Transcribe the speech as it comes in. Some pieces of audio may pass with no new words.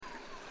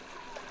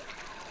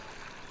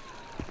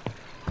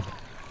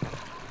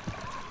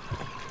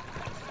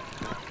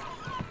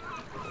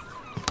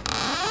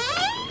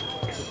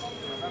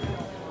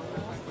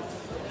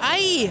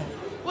Hey!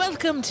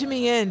 Welcome to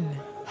me inn.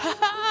 Ha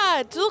ha!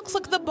 It looks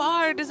like the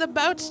bard is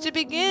about to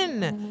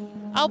begin.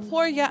 I'll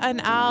pour ya an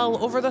ale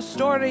over the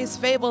stories,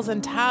 fables,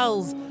 and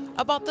tales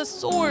about the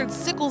swords,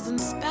 sickles, and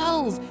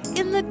spells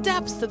in the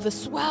depths of the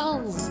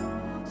swells.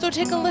 So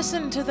take a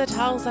listen to the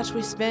tales that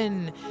we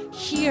spin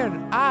here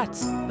at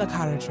the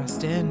Carriage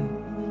Rest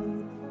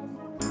Inn.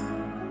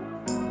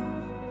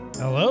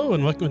 Hello,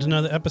 and welcome to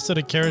another episode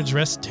of Carriage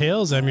Rest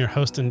Tales. I'm your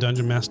host and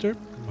Dungeon Master,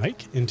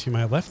 Mike, and to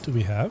my left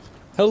we have...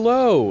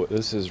 Hello,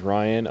 this is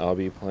Ryan. I'll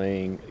be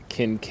playing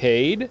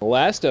Kincaid.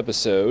 Last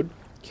episode,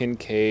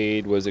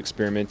 Kincaid was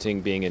experimenting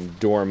being in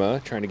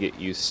Dorma, trying to get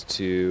used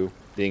to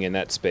being in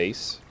that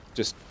space.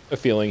 Just a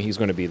feeling he's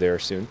going to be there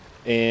soon.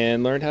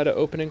 And learned how to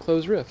open and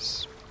close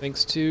rifts,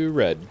 thanks to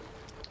Red.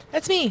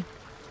 That's me.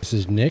 This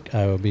is Nick.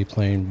 I will be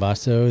playing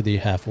Vaso, the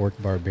half-orc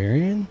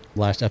barbarian.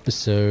 Last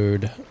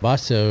episode,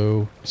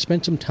 Vaso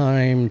spent some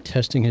time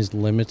testing his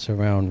limits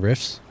around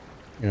rifts,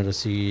 to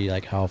see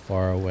like how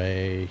far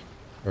away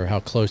or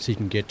how close he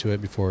can get to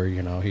it before,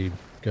 he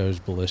goes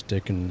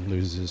ballistic and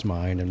loses his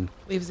mind and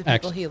leaves the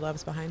people he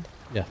loves behind.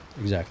 Yeah,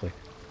 exactly.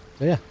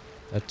 So yeah,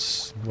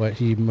 that's what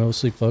he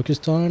mostly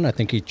focused on. I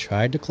think he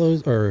tried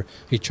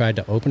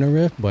to open a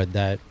rift, but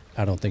that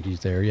I don't think he's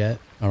there yet.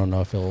 I don't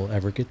know if he'll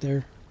ever get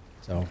there.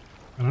 So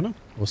I don't know.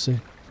 We'll see.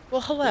 Well,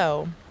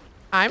 hello.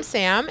 I'm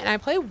Sam, and I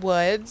play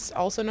Woods,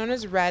 also known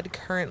as Red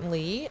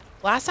currently.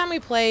 Last time we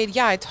played,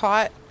 I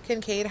taught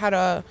Kincaid how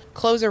to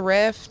close a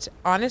rift.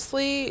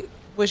 Honestly,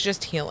 was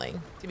just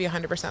healing, to be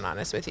 100%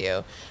 honest with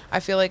you. I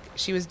feel like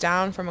she was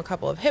down from a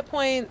couple of hit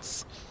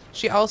points.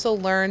 She also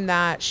learned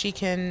that she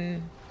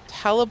can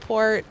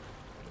teleport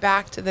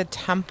back to the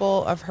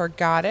temple of her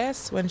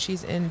goddess when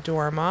she's in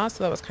Dorma,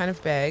 so that was kind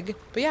of big.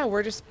 But yeah,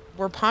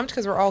 we're pumped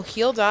because we're all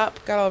healed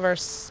up, got all of our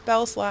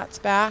spell slots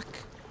back,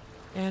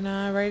 and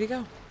ready to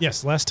go.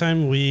 Yes, last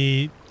time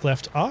we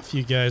left off,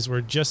 you guys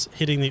were just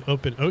hitting the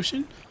open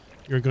ocean.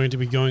 You're going to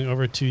be going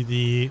over to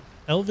the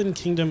Elven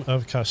Kingdom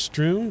of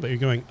Castrum, but you're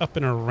going up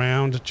and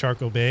around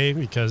Charcoal Bay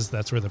because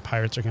that's where the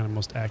pirates are kind of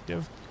most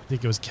active. I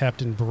think it was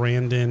Captain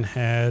Brandon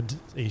had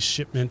a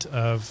shipment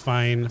of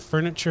fine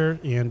furniture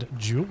and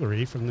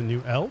jewelry from the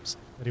new elves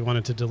that he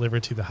wanted to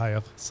deliver to the High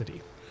Elf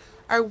City.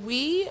 Are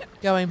we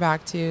going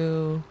back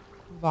to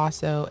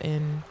Vaso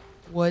in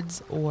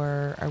Woods,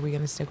 or are we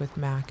going to stick with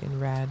Mac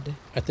and Red?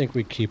 I think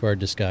we keep our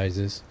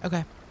disguises.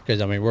 Okay.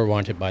 Because, we're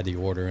wanted by the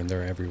Order and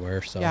they're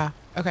everywhere, so... Yeah,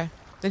 okay.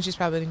 Then she's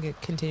probably going to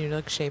continue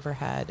to shave her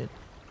head and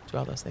do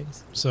all those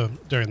things. So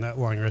during that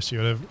long rest, you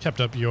would have kept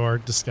up your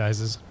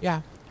disguises.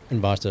 Yeah.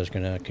 And Vaso's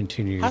going to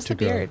continue How's to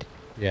the grow. Beard?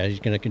 Yeah, he's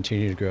going to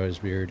continue to grow his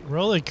beard.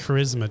 Roll a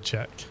charisma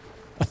check.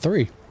 A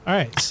 3. All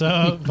right,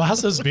 so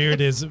Vaso's beard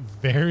is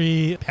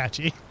very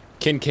patchy.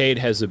 Kincaid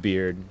has a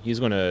beard. He's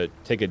going to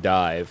take a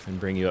dive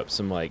and bring you up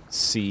some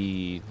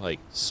sea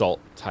salt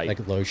type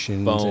Like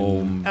lotions.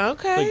 foam.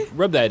 Okay.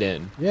 Rub that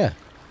in. Yeah.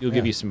 It'll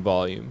give you some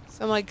volume.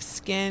 Some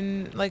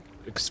skin,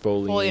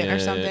 Exfoliant or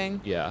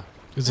something. Yeah.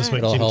 Is this All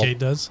what right. It'll Kincaid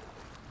does?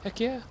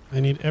 Heck yeah. I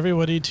need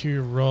everybody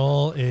to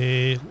roll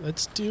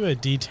let's do a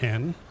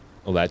D10.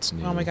 Oh, that's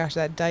new. Oh my gosh,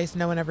 that dice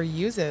no one ever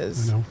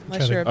uses. I know.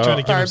 Unless you're a Try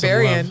to give him some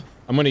barbarian. love.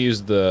 I'm going to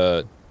use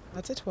the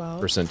That's a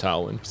 12.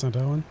 percentile one. Percent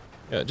that one?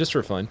 Yeah, just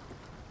for fun.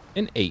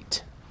 An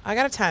 8. I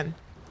got a 10,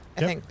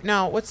 I Yep. think.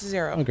 No, what's the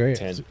 0? Oh, great.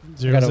 10.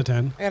 Zero's a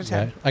 10. I got a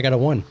 10. Yeah, I got a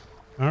 1.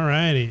 All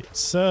righty.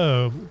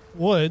 So,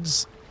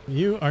 Woods,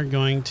 you are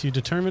going to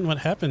determine what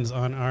happens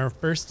on our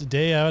first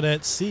day out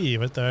at sea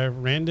with our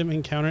random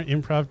encounter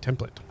improv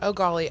template. Oh,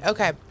 golly.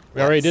 Okay.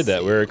 We already Let's did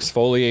that. see. We're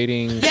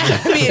exfoliating,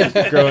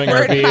 Yeah, growing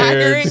our we're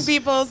admiring beards.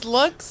 people's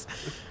looks.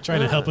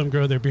 Trying to help them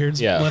grow their beards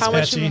Yeah. less How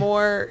much patchy.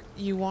 more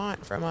you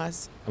want from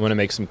us? I'm going to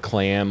make some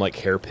clam,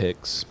 hair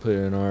picks, put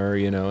in our,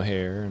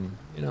 hair, and,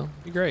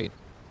 be great.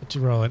 Did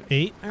you roll an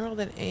 8? I rolled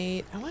an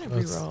 8. I want to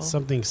That's reroll.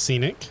 something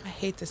scenic. I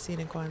hate the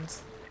scenic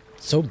ones.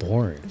 So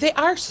boring. They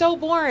are so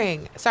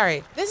boring.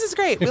 Sorry. This is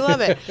great. We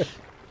love it.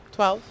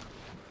 12.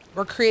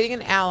 We're creating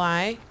an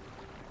ally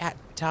at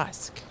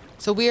dusk.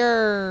 So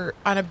we're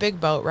on a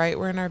big boat, right?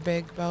 We're in our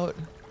big boat.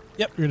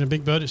 Yep, you're in a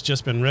big boat. It's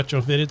just been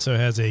retrofitted, so it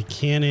has a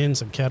cannon,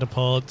 some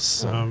catapults,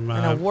 some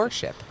And a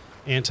warship.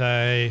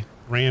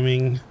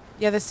 anti-ramming.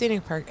 Yeah, the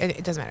scenic part,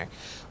 it doesn't matter.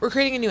 We're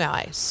creating a new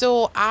ally.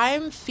 So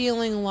I'm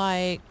feeling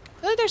like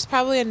there's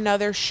probably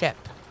another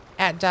ship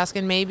at dusk,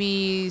 and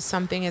maybe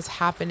something is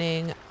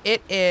happening.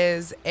 It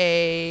is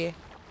a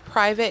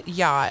private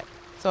yacht,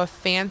 so a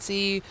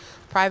fancy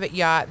private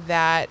yacht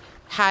that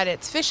had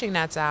its fishing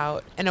nets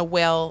out, and a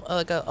whale,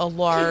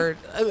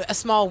 a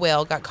small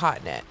whale got caught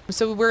in it.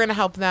 So we're going to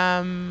help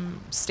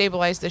them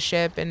stabilize the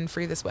ship and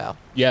free this whale.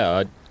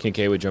 Yeah,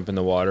 Kincaid would jump in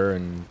the water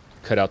and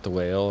cut out the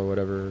whale or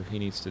whatever he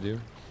needs to do.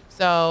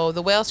 So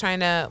the whale's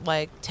trying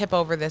to tip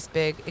over this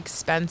big,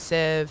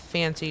 expensive,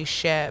 fancy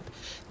ship.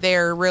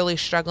 They're really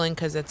struggling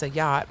because it's a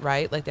yacht,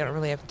 right? They don't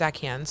really have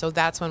deckhands. So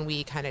that's when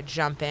we kind of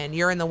jump in.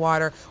 You're in the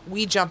water.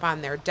 We jump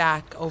on their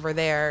deck over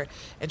there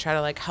and try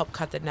to help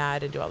cut the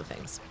net and do all the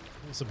things.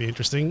 This will be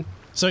interesting.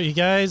 So you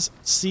guys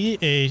see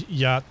a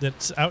yacht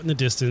that's out in the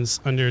distance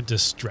under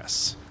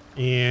distress,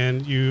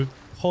 and you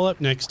pull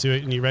up next to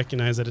it and you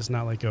recognize that it's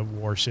not like a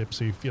warship,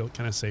 so you feel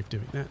kind of safe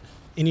doing that.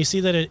 And you see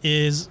that it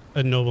is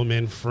a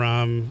nobleman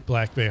from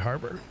Black Bay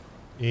Harbor.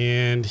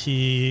 And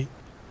he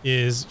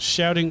is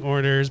shouting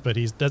orders, but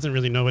he doesn't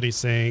really know what he's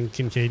saying.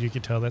 Kincaid, you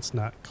can tell that's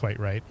not quite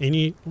right. And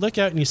you look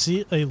out and you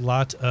see a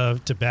lot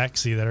of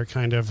tabaxi that are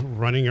kind of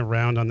running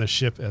around on the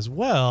ship as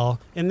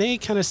well. And they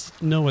kind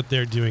of know what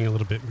they're doing a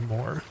little bit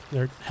more.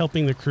 They're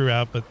helping the crew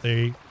out, but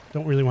they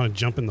don't really want to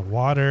jump in the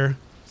water.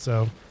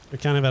 So they're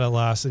kind of at a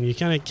loss. And you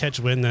kind of catch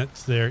wind that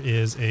there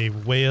is a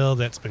whale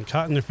that's been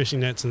caught in their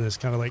fishing nets and is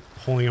kind of like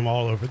pulling them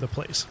all over the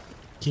place.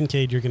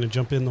 Kincaid, you're going to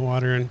jump in the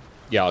water and...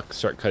 Yeah, I'll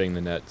start cutting the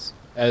nets.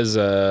 As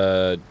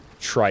a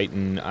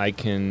Triton, I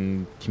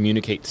can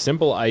communicate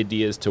simple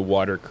ideas to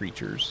water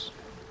creatures,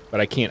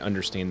 but I can't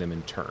understand them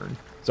in turn.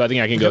 So I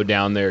think I can go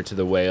down there to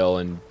the whale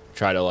and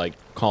try to like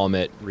calm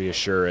it,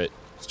 reassure it,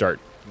 start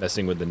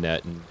messing with the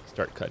net and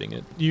start cutting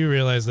it. You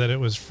realize that it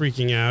was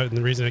freaking out, and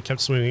the reason it kept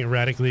swimming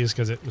erratically is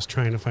because it was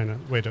trying to find a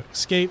way to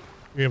escape.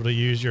 You're able to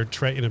use your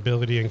Triton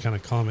ability and kind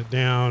of calm it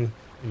down,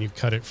 and you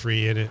cut it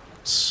free, and it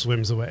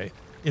swims away.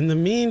 In the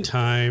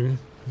meantime...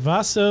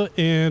 Vaso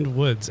and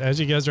Woods, as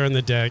you guys are on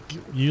the deck,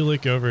 you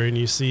look over and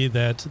you see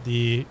that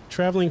the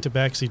traveling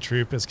tabaxi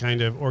troop has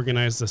kind of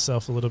organized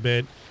itself a little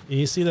bit. And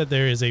you see that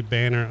there is a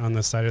banner on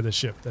the side of the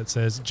ship that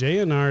says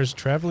JNR's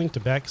Traveling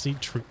Tabaxi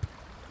Troop,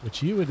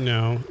 which you would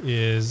know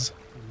is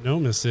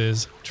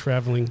Nomus's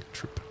traveling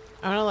troop.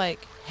 I'm gonna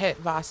like hit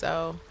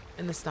Vaso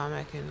in the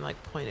stomach and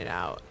like point it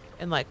out,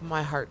 and like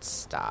my heart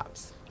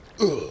stops.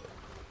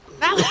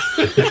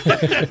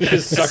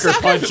 Just sucker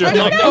punch him.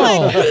 Like,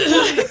 no.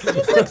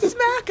 Just like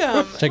smack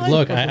him. It's like,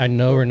 look, I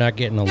know we're not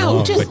getting along,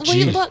 No, just but wait,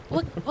 geez.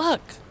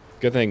 look.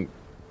 Good thing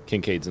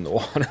Kincaid's in the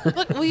water.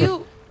 Look, will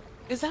you?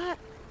 Is that?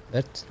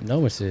 That's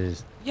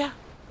Nomus's, Yeah.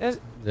 Do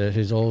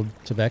his old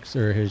tabaxi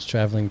or his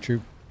traveling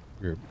troop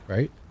group,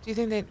 right? you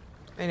think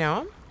they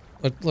know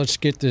him? Let's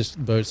get this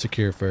boat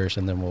secure first,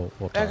 and then we'll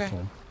talk Okay. to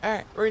him. All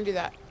right, we're gonna do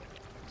that.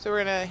 So we're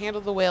gonna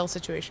handle the whale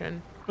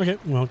situation. Okay,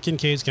 well,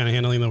 Kincaid's kind of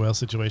handling the whale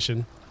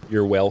situation.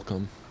 You're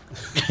welcome.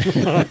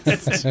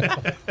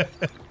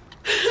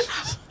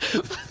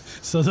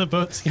 So the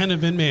boat's kind of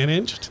been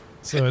managed,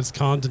 so it's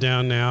calmed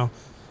down now.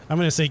 I'm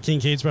going to say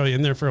Kincaid's probably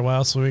in there for a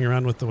while swimming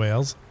around with the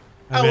whales.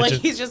 I Like imagine-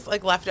 he's just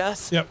like left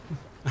us. Yep.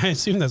 I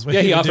assume that's what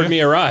Yeah, he would offered do. me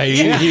a ride.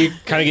 Yeah. He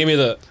kind of gave me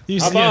the, You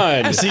I'm see,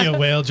 on. you see a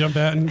whale jump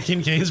out and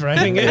Kincaid's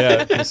riding it.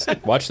 Yeah, just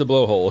watch the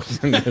blowhole.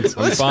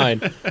 I'm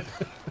fine.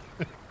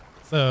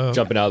 So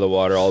Jumping out of the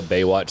water all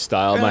Baywatch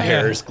style. My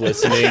hair is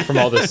glistening from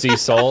all the sea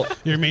salt.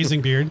 your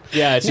amazing beard.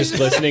 Yeah, it's just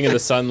glistening in the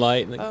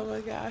sunlight. Like, Oh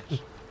my gosh. For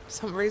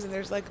some reason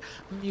there's like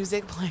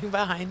music playing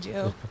behind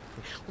you.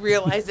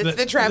 Realize it's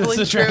the traveling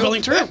It's the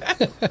traveling troop.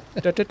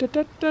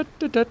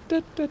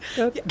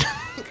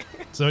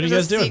 So what are you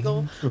There's guys a doing?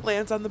 seagull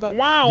lands on the boat.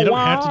 You don't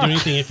have to do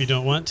anything if you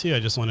don't want to. I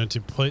just wanted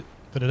to put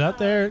it out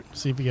there,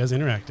 see if you guys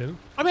interacted.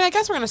 I mean, I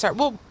guess we're gonna start.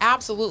 We'll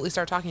absolutely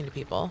start talking to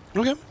people.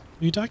 Okay. Who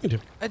are you talking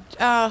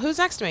to? Who's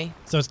next to me?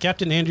 So it's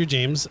Captain Andrew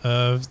James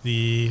of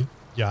the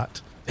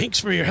yacht. Thanks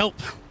for your help.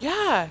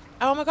 Yeah.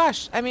 Oh my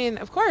gosh. I mean,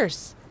 of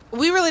course.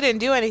 We really didn't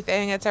do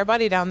anything. It's our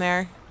buddy down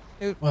there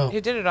who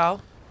did it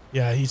all.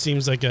 Yeah, he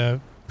seems like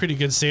a pretty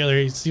good sailor.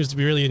 He seems to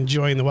be really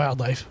enjoying the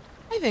wildlife.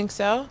 I think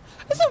so.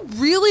 It's a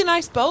really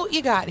nice boat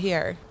you got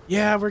here.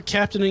 Yeah, we're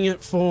captaining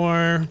it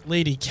for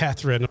Lady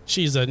Catherine.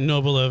 She's a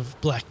noble of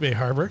Black Bay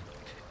Harbor.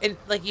 And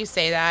like you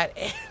say that,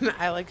 and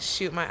I like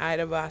shoot my eye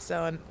to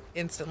Basso, and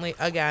instantly,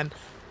 again,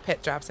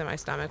 pit drops in my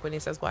stomach when he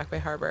says Black Bay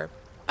Harbor.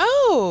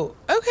 Oh,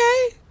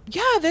 okay.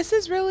 Yeah, this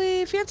is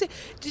really fancy.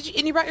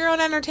 And you brought your own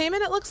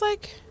entertainment, it looks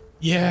like?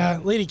 Yeah,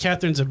 Lady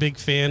Catherine's a big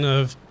fan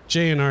of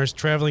JNR's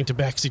traveling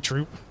tabaxi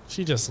troop.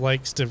 She just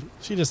likes to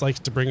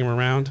bring him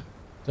around.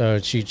 So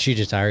she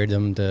just hired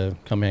them to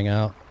come hang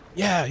out.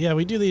 Yeah,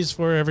 we do these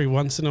for every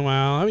once in a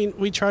while. I mean,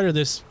 we charter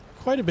this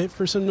quite a bit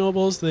for some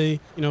nobles. They,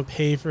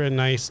 pay for a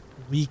nice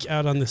week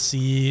out on the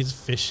seas,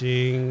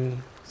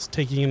 fishing,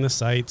 taking in the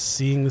sights,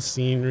 seeing the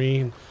scenery.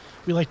 And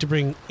we like to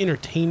bring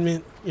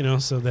entertainment,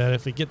 so that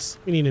if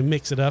we need to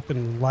mix it up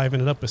and liven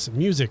it up with some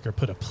music or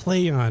put a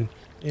play on.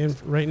 And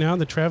right now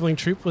the traveling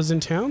troupe was in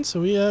town,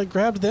 so we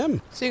grabbed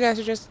them. So you guys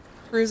are just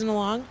cruising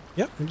along?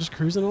 Yep, we're just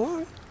cruising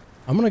along.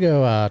 I'm going to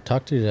go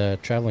talk to the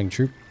traveling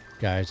troop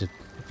guys, if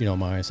you don't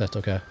mind, if that's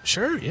okay.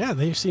 Sure, yeah,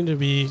 they seem to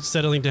be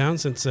settling down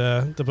since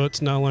the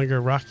boat's no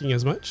longer rocking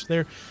as much.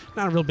 They're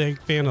not a real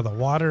big fan of the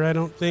water, I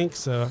don't think,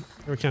 so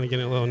they were kind of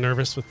getting a little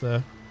nervous with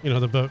the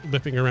boat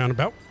whipping around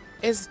about.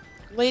 Is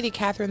Lady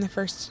Catherine the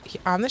first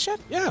on the ship?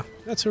 Yeah,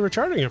 that's who we're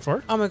chartering it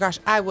for. Oh my gosh,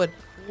 I would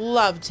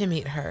love to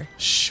meet her.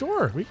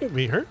 Sure, we can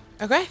meet her.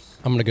 Okay.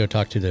 I'm going to go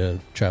talk to the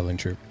traveling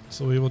troop.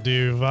 So we will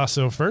do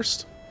Vaso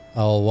first.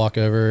 I'll walk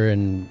over,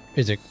 and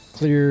is it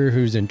clear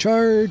who's in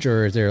charge,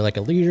 or is there like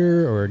a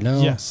leader, or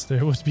no? Yes,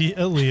 there would be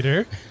a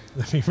leader.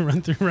 Let me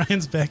run through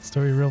Ryan's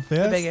backstory real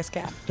fast. The biggest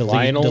cat.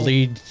 Lionel? The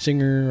lead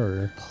singer,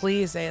 or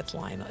Please say it's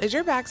Lionel. Is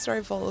your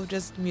backstory full of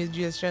just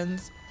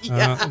musicians?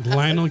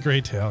 Lionel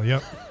Greytail,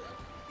 yep.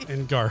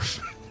 And Garf.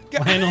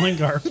 Lionel and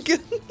Garf.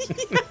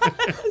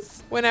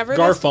 Yes. Whenever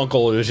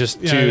Garfunkel was just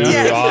too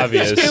Yeah.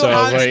 obvious, Too so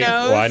I was on like,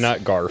 nose. why not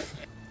Garf?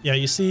 Yeah,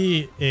 you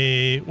see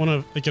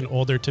an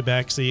older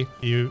tabaxi.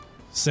 You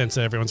sense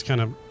that everyone's kind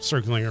of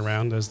circling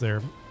around as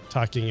they're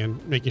talking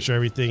and making sure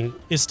everything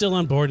is still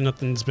on board.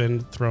 Nothing's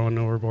been thrown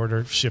overboard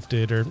or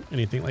shifted or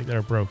anything like that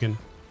or broken.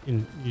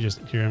 And you just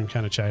hear them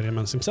kind of chatting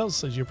amongst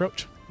themselves as you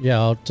approach. Yeah,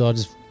 I'll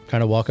just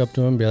kind of walk up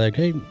to him and be like,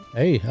 hey,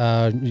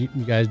 you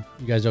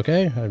guys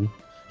okay?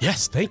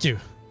 Yes, thank you.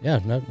 Yeah,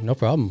 no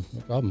problem.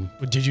 No problem.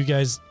 Was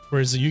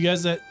it you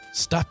guys that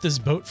stopped this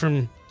boat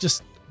from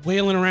just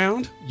wailing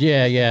around?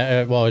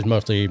 Yeah. Well, it was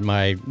mostly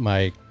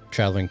my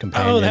traveling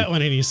companion. Oh, that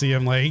one. And you see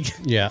him like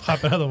Yeah.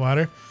 hop out of the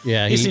water.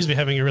 Yeah, He seems to be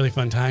having a really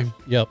fun time.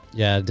 Yep.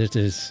 Yeah, this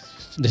is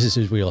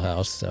his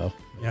wheelhouse. So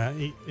Yeah,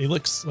 he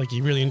looks like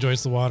he really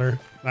enjoys the water.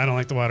 I don't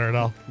like the water at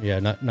all. yeah,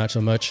 not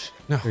so much.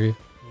 No. For you.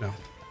 No.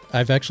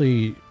 I've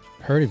actually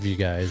heard of you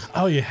guys.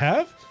 Oh, you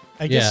have?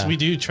 I guess Yeah. we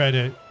do try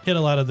to hit a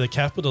lot of the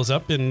capitals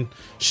up and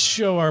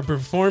show our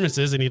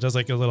performances, and he does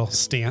like a little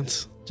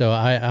stance. So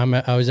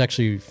I was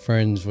actually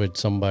friends with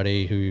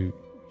somebody who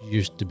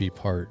used to be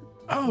part.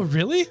 Oh,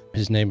 really?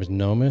 His name is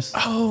Nomus.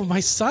 Oh, my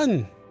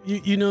son.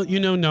 You know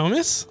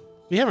Nomus?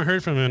 We haven't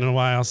heard from him in a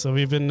while, so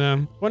we've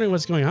been wondering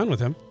what's going on with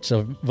him.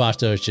 So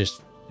Vasto is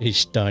just he's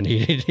stunned.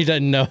 He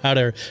doesn't know how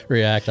to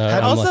react.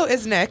 Also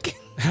is Nick.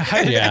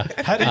 Yeah.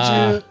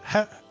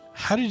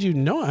 How did you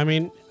know? I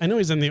mean, I know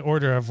he's in the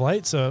Order of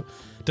Light, so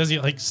does he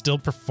like still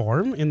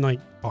perform in like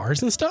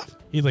bars and stuff?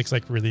 He looks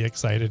like really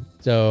excited.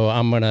 So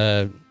I'm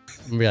gonna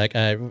be like,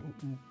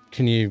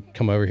 can you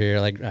come over here?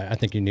 Like, I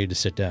think you need to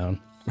sit down.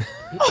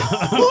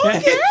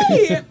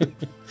 Okay.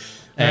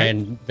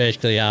 And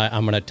basically,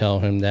 I'm gonna tell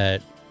him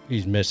that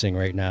he's missing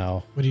right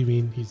now. What do you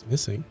mean he's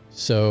missing?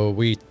 So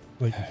we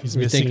He's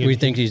missing. we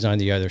think he's on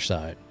the other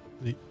side,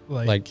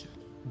 like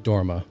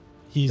Dorma.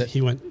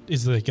 he went.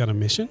 Is like on a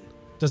mission?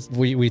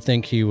 We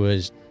think he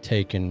was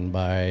taken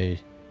by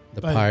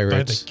the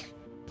pirates By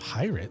the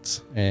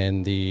pirates.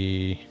 and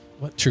the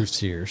What? truth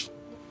seers.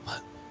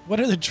 What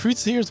are the truth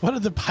seers? What are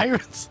the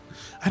pirates?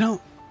 I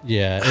don't.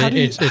 Yeah, How do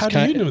you, it's how do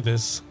kind you know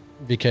this?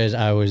 because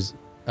I was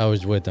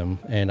with him,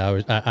 and I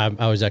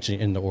was actually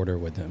in the order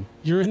with him.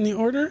 You're in the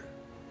Order.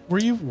 Were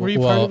you part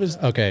Well, of his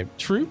okay,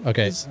 troop?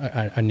 okay. Is-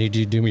 I need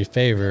you to do me a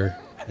favor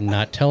and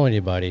not tell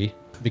anybody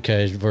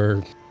because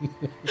we're.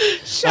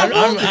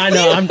 I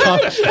know. I'm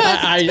talking.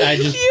 I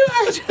just. You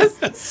are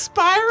just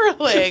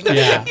spiraling.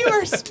 Yeah. You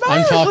are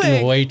spiraling. I'm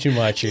talking way too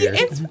much here.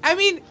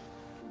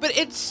 But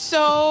it's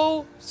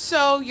so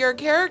your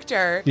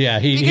character. Yeah,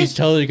 he's because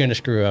totally gonna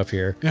screw up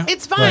here. Yeah.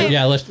 It's But fine.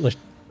 yeah, let's.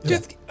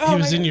 Just, He oh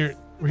was my in God. your.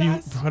 Were you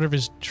Yes. part of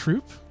his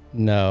troop?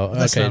 No,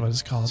 That's okay. not what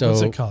it's called. So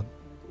What's it called?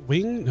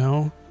 Wing?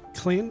 No.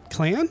 Clan?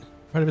 Part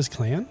of his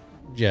clan?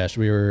 yes,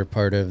 we were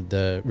in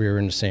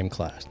the same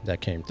class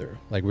that came through.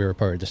 Like we were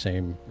part of the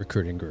same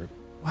recruiting group.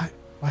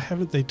 Why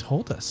haven't they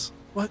told us?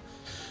 What?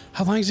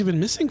 How long has he been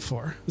missing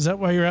for? Is that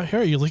why you're out here?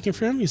 Are you looking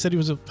for him? You said he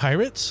was with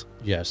pirates?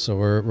 Yes, so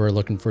we're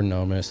looking for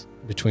Nomus.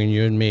 Between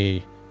you and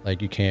me,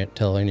 like you can't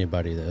tell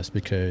anybody this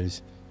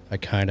because I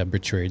kind of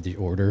betrayed the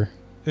order.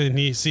 And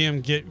you see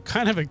him get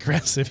kind of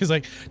aggressive. He's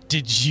like,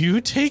 "Did you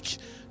take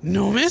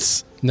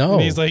Nomus?" No,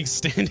 And he's like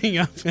standing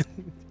up and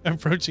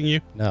approaching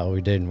you. no,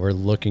 we didn't. We're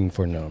looking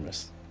for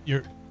Nomus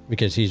You're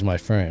because he's my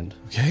friend.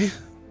 okay.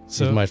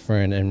 So, He's my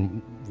friend,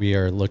 and we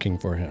are looking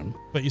for him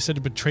but you said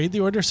you betrayed the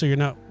Order, so you're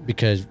not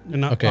because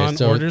on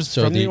orders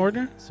from the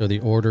Order. So the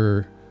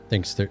order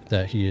thinks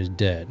that he is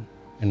dead,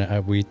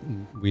 and we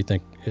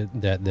think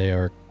that they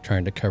are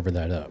trying to cover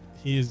that up.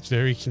 He is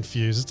very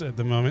confused at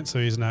the moment, so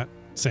he's not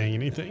saying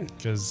anything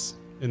because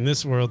in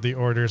this world, the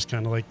Order is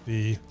kind of like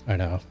the I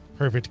know.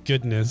 perfect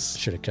goodness.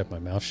 Should have kept my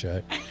mouth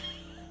shut.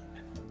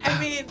 I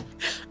mean,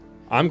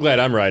 I'm glad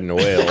I'm riding a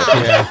whale.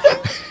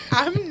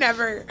 I'm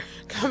never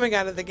coming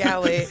out of the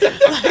galley.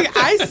 Like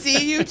I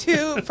see you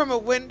two from a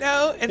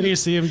window, And you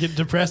see him get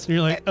depressed, and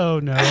you're like, "Oh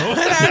no!" and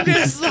I'm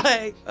just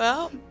like,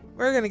 well,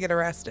 we're gonna get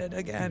arrested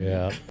again.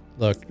 Yeah.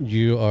 Look,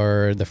 you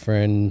are the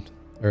friend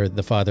or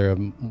the father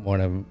of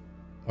one of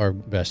our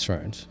best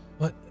friends.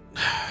 What?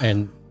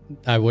 And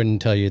I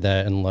wouldn't tell you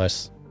that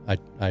unless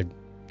I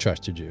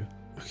trusted you.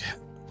 Okay.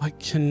 What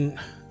can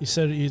you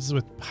said he's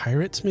with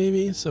pirates?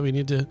 Maybe. So we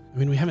need to. I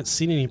mean, we haven't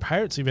seen any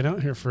pirates. We've been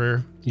out here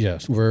for.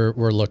 Yes, we're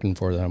looking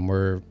for them.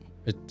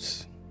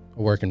 It's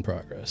a work in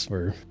progress.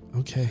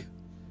 Okay.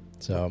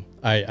 So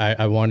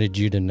I wanted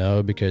you to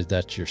know because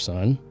that's your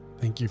son.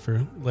 Thank you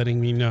for letting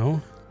me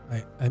know.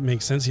 It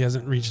makes sense. He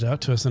hasn't reached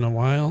out to us in a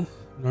while.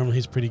 Normally,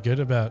 he's pretty good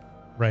about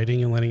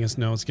writing and letting us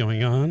know what's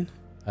going on.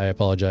 I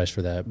apologize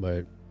for that,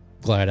 but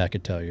glad I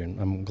could tell you, and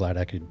I'm glad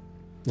I could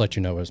let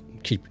you know,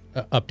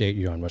 update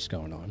you on what's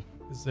going on.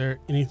 Is there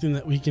anything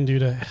that we can do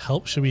to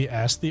help? Should we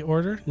ask the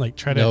Order? Like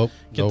try to Nope,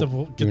 get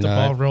nope, the do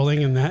ball not.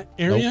 rolling in that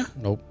area?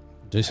 Nope.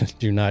 Just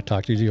do not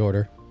talk to the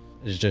order.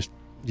 It's just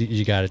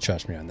you got to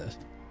trust me on this.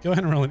 Go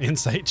ahead and roll an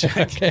insight check.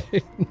 Okay.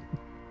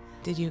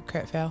 Did you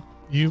crit fail?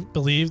 You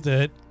believe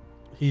that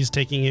he's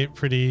taking it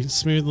pretty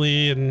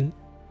smoothly and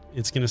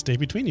it's going to stay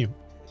between you.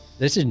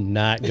 This is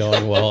not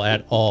going well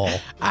at all.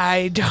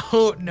 I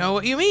don't know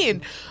what you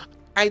mean.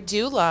 I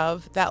do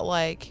love that,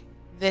 like,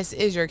 this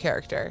is your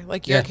character.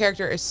 Like, your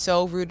character is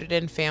so rooted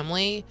in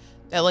family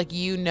that, like,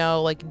 you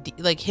know,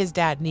 like his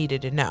dad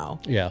needed to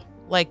know. Yeah.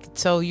 Like,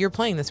 so you're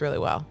playing this really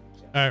well.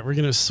 All right, we're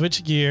going to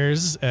switch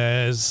gears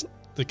as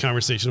the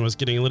conversation was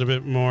getting a little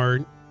bit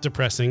more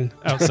depressing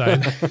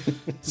outside.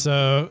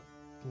 So,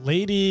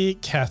 Lady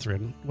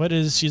Catherine,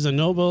 she's a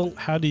noble.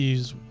 How do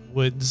you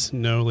Woods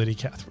know Lady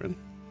Catherine?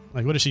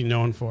 Like, what is she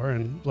known for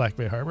in Black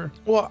Bay Harbor?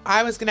 Well,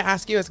 I was going to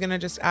ask you, I was going to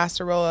just ask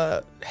to roll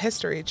a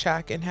history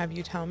check and have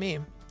you tell me.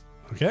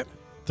 Okay,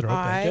 throw it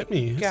back at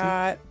me. I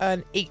got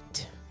an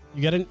 8.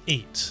 You got an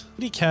 8.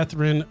 Lady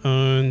Catherine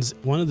owns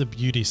one of the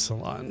beauty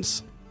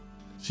salons.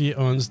 She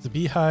owns the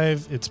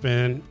Beehive. It's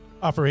been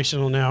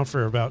operational now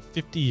for about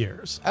 50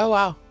 years. Oh,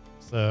 wow.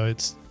 So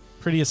it's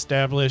pretty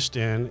established,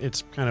 and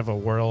it's kind of a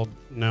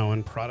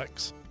world-known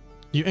product.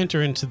 You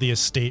enter into the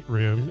estate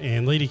room,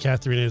 and Lady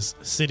Catherine is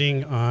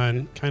sitting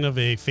on kind of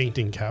a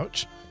fainting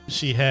couch.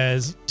 She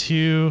has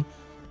two,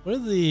 what are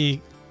the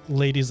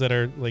ladies that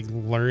are like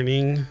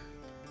learning?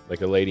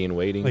 Like a lady in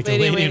waiting. Like a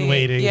lady in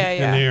waiting. Yeah.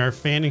 And they are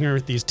fanning her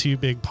with these two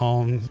big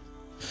palms.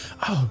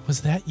 Oh, was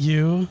that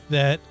you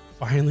that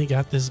finally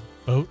got this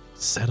boat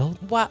settled?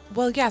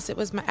 Well, yes, it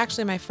was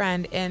actually my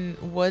friend, and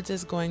Woods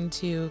is going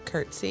to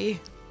curtsy.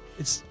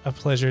 It's a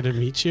pleasure to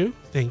meet you.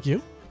 Thank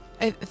you.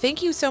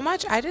 Thank you so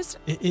much.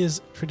 It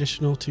is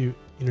traditional to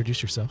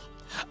introduce yourself.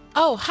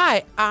 Oh,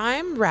 hi,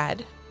 I'm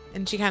Red.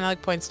 And she kind of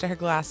like points to her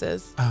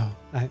glasses. Oh,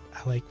 I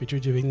like what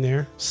you're doing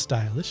there.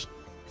 Stylish.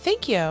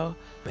 Thank you.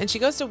 And she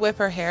goes to whip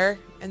her hair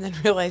and then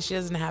realizes she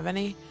doesn't have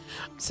any.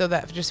 So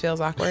that just feels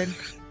awkward.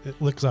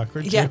 It looks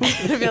awkward, Yeah, too.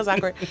 it feels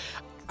awkward.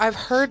 I've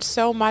heard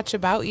so much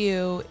about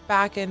you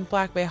back in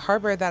Black Bay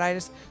Harbor that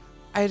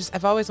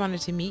I've always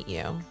wanted to meet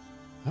you.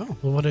 Oh,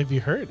 well, what have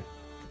you heard?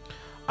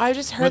 I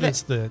just heard What that.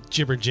 is the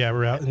jibber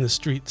jabber out in the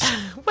streets?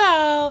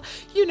 Well,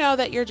 you know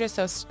that you're just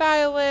so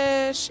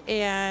stylish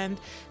and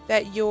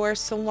that your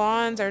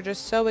salons are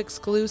just so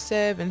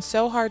exclusive and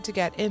so hard to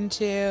get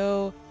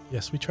into.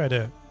 Yes, we try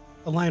to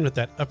align with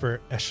that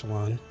upper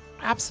echelon.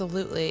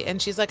 Absolutely. And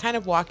she's like kind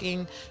of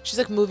walking, she's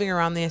like moving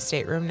around the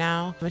estate room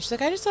now. And she's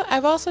like,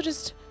 I've also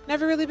just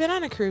never really been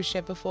on a cruise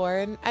ship before.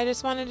 And I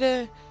just wanted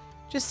to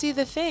just see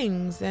the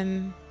things.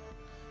 And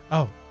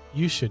Oh,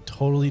 you should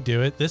totally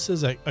do it. This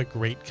is a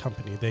great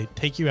company. They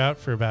take you out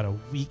for about a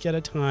week at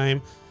a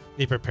time.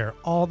 They prepare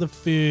all the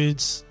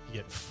foods. You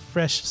get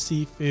fresh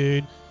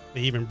seafood.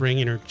 They even bring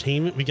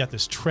entertainment. We got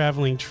this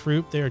traveling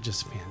troupe. They're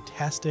just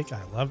fantastic.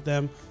 I love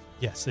them.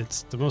 Yes,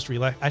 it's the most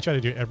relaxed. I try to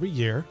do it every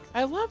year.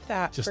 I love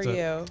that Just for to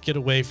you. get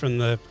away from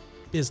the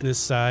business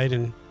side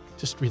and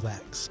just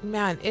relax.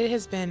 Man, it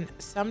has been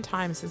some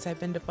time since I've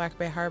been to Black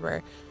Bay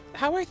Harbor.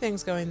 How are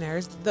things going there?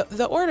 Is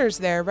the orders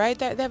there, right?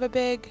 They have a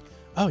big...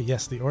 Oh,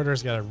 yes, the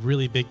Order's got a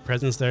really big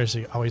presence there, so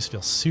you always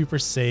feel super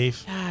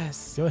safe.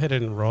 Yes. Go ahead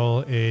and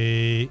roll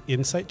a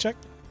insight check.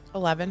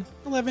 11.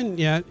 11,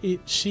 yeah.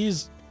 She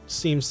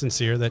seems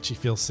sincere that she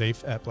feels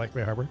safe at Black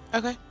Bay Harbor.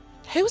 Okay.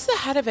 Who's the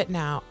head of it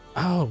now?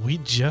 Oh, we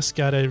just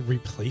got a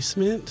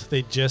replacement.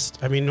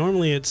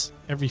 Normally it's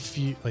every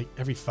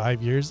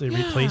 5 years they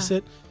replace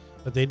it,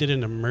 but they did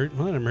not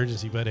an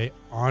emergency, but a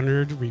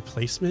honored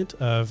replacement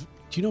of,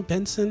 do you know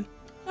Benson?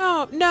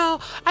 Oh, no.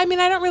 I mean,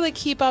 I don't really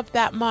keep up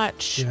that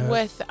much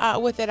with it.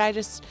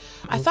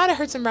 I thought I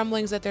heard some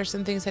rumblings that there's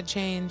some things had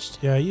changed.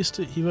 Yeah,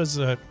 he was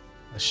I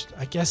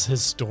guess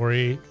his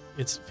story,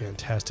 it's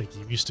fantastic.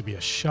 He used to be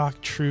a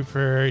shock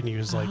trooper, and he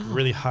was like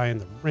really high in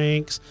the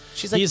ranks.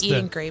 She's like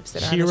eating grapes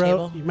that are on the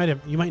table.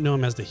 You might know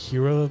him as the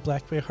hero of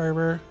Black Bay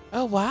Harbor.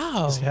 Oh,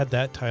 wow. He's had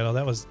that title.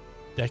 That was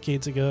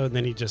decades ago, and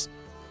then he just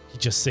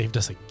saved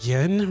us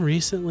again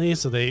recently.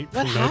 So they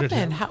What promoted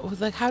happened?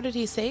 him. How did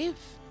he save?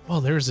 Well,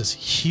 there was this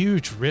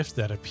huge rift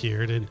that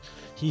appeared, and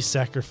he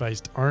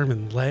sacrificed arm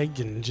and leg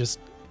and just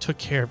took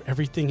care of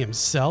everything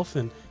himself.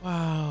 And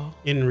Wow.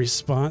 in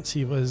response,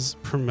 he was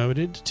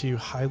promoted to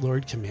High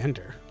Lord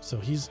Commander. So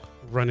he's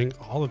running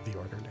all of the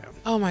Order now.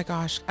 Oh my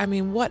gosh. I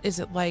mean, what is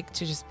it like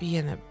to just be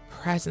in the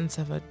presence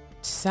of a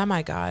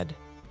semi-god?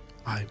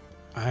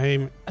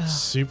 I'm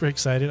super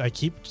excited. I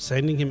keep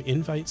sending him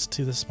invites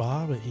to the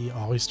spa, but he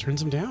always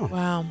turns them down.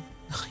 Wow.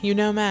 You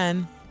know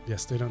men.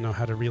 Yes, they don't know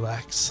how to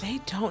relax. They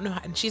don't know.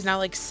 And she's now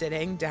like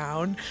sitting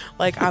down,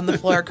 like on the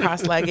floor,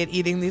 cross-legged,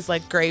 eating these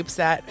like grapes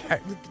that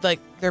are like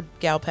they're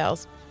gal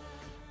pals.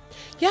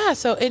 Yeah.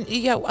 So, and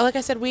yeah, like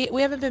I said, we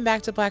haven't been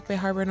back to Black Bay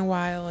Harbor in a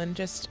while, and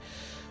just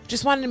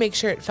wanted to make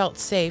sure it felt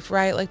safe,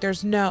 right? Like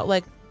there's no,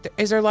 like,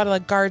 is there a lot of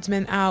like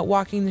guardsmen out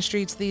walking the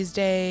streets these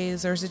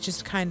days, or is it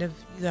just kind of,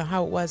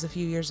 how it was a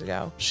few years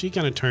ago? She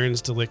kind of turns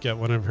to look at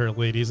one of her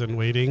ladies in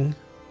waiting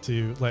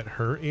to let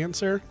her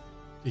answer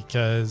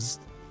because,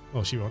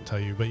 well, she won't tell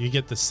you, but you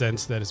get the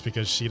sense that it's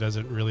because she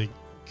doesn't really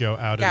go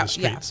out in the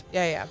streets.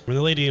 Yeah. When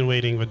the lady in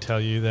waiting would tell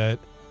you that it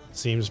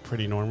seems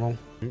pretty normal.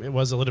 It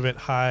was a little bit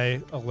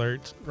high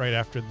alert right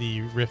after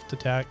the rift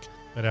attack,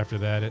 but after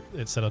that,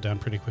 it settled down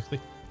pretty quickly.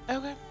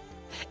 Okay.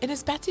 And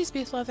is Betsy's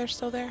beef leather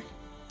still there?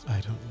 I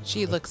don't know.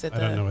 She looks at I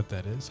the- don't know what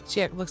that is.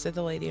 She looks at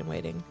the lady in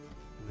waiting.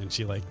 And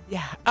she like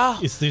Yeah. Oh,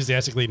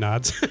 enthusiastically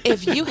nods.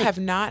 if you have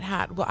not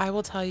had, well, I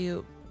will tell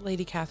you,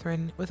 Lady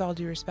Catherine, with all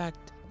due respect,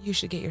 you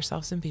should get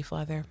yourself some beef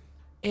leather.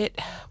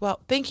 Well,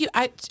 thank you.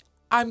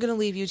 I'm going to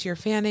leave you to your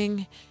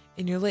fanning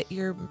and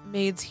your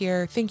maids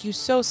here. Thank you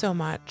so, so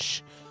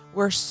much.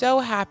 We're so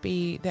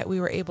happy that we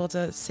were able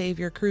to save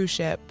your cruise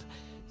ship.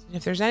 And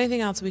if there's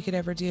anything else we could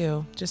ever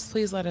do, just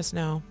please let us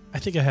know. I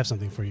think I have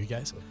something for you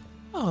guys.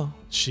 Oh.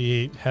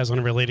 She has one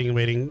of her lady in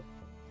waiting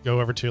go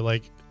over to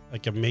like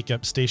a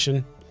makeup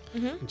station.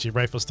 Mm-hmm. And she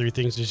rifles through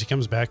things and she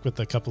comes back with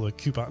a couple of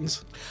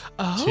coupons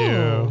Oh.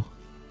 to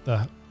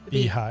the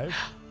beehive.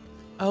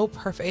 Oh,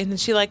 perfect. And then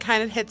she like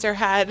kind of hits her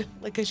head,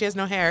 like, because she has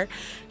no hair.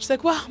 She's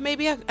like, well,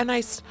 maybe a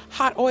nice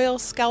hot oil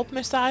scalp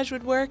massage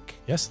would work.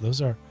 Yes, those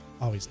are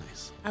always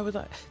nice. I would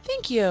love.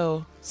 Thank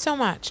you so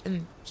much.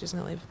 And she's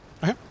going to leave.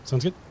 Okay,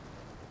 sounds good.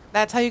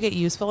 That's how you get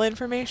useful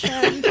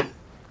information.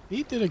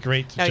 He did a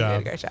great No, you did a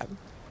job. great job.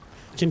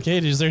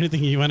 Kincaid, is there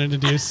anything you wanted to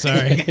do?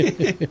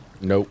 Sorry.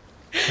 Nope.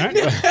 All right.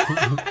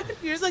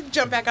 You just like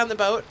jump back on the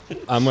boat.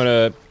 I'm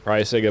gonna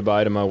probably say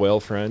goodbye to my whale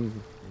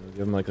friend.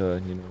 Give him like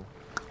a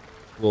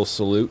little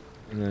salute,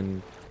 and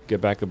then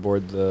get back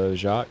aboard the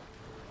Jacques.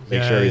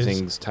 Make sure Guys.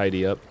 everything's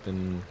tidy up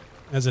and.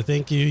 As a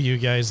thank you, you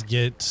guys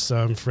get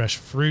some fresh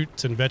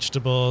fruit and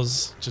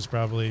vegetables. Just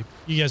probably,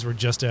 you guys were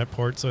just at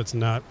port, so it's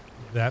not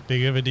that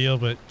big of a deal.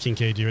 But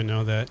Kincaid, you would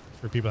know that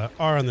for people that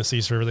are on the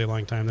seas for a really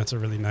long time, that's a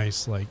really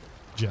nice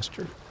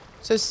gesture.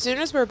 So as soon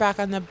as we're back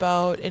on the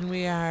boat and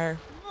we are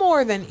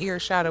more than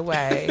earshot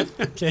away,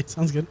 Okay,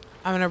 sounds good.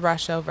 I'm going to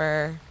rush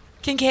over.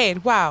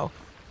 Kincaid, wow.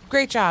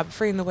 Great job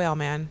freeing the whale,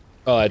 man.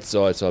 Oh, it's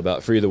all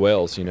about free the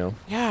whales.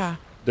 Yeah.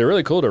 They're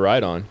really cool to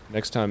ride on.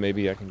 Next time,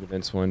 maybe I can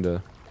convince one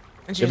to.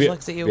 And she just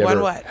looks at you.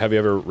 What? Have you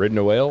ever ridden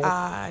a whale?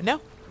 No.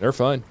 They're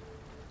fun.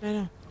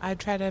 No. I'd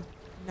try to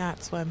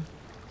not swim.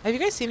 Have you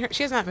guys seen her?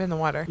 She has not been in the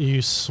water.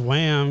 You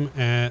swam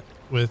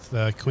with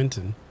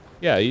Quentin.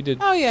 Yeah, you did.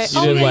 Oh, yeah. You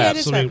Oh, did yeah, laps. it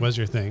is Swimming fun. was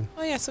your thing.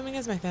 Oh, yeah, swimming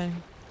is my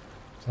thing.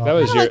 That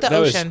was I your like the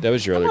ocean. that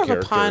was your I'm other more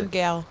character. of a pond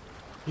gal.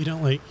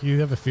 You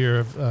have a fear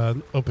of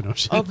open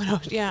ocean. Open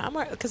ocean. Yeah, I'm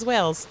more, because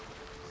whales.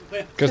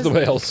 Because the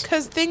whales.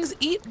 Because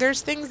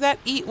there's things that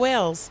eat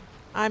whales.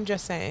 I'm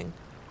just saying.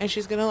 And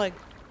she's going to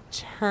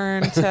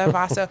turn to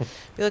Vaso.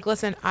 Be like,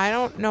 listen, I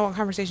don't know what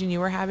conversation you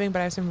were having, but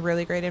I have some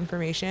really great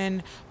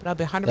information. But I'll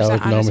be 100% That was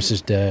honest. Nomus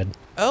is dead.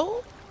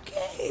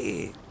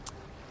 Okay.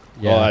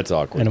 Yeah. Oh, that's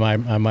awkward. And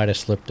I might have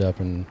slipped up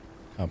and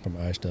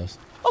compromised us.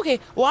 Okay,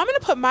 well, I'm going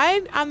to put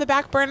mine on the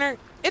back burner.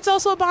 It's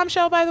also a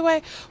bombshell, by the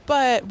way.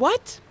 But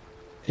what?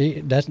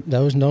 That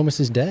was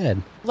Nomus's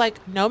dad.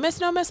 Like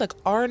Nomus? Like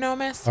our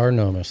Nomus? Our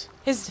Nomus.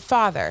 His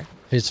father.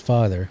 His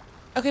father.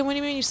 Okay, what do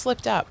you mean you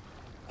slipped up?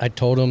 I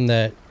told him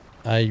that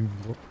I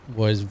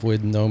was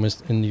with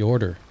Nomus in the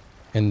order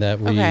and that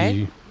we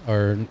Okay.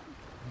 are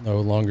no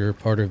longer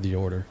part of the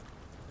order.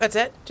 That's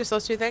it? Just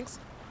those two things?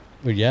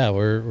 But yeah,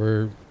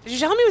 we're Did you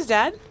tell him he was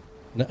dead?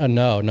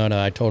 no.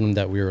 I told him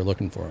that we were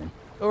looking for him.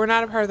 But we're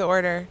not a part of the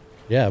order.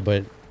 Yeah,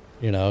 but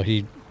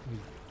he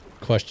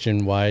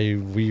questioned why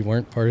we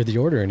weren't part of the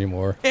order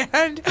anymore.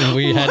 And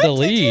We had to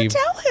what did you leave.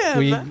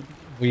 tell him?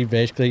 We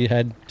basically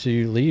had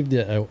to leave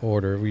the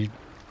order.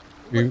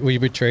 We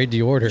betrayed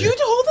the order. You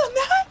told him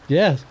that?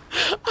 Yeah.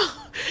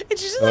 And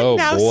she's just Oh,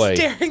 now boy.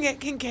 staring at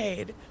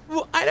Kincaid.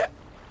 Well, I don't.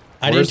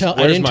 I didn't tell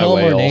where's him my our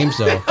whale? names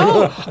though.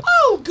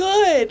 Oh,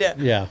 good.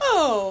 Yeah.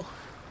 Oh,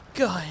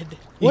 good.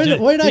 What did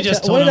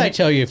told I him-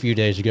 tell you a few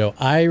days ago?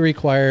 I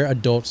require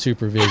adult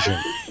supervision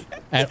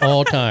at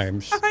all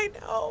times. I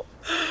know.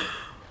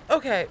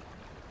 Okay.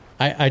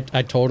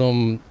 I told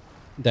him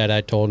that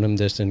I told him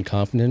this in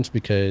confidence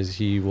because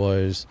he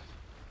was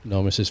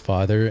Nomus's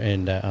father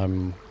and that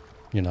I'm,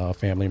 a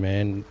family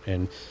man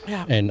and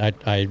Yeah. and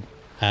I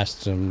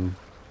asked him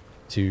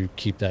to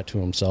keep that to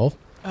himself.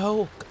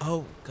 Oh,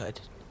 good.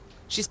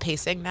 She's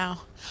pacing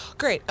now.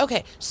 Great.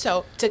 Okay,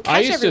 so to catch I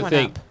used to everyone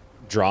think up.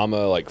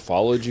 drama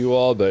followed you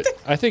all, but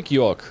I think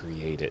you all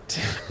create it.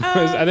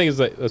 I think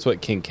it's that's what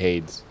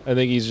Kincaid's. I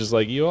think he's just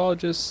you all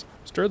just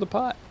stir the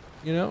pot,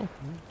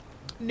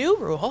 New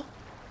rule.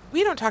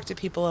 We don't talk to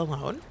people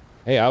alone.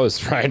 Hey, I was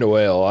trying to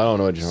whale. I don't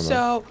know what you're talking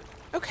about.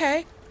 So,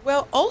 okay.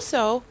 Well,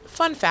 also,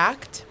 fun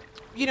fact.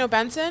 You know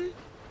Benson?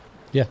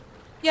 Yeah.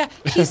 Yeah,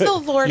 he's the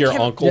Lord Your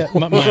uncle. Yeah,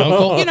 my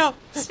uncle.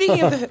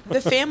 Speaking of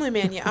the family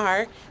man you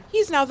are,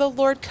 he's now the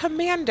Lord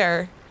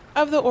Commander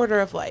of the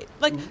Order of Light.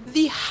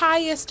 The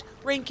highest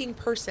ranking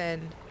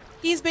person.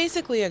 He's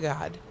basically a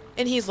god.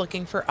 And he's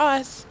looking for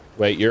us.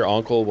 Wait, your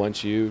uncle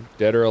wants you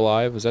dead or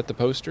alive? Was that the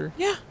poster?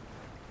 Yeah.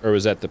 Or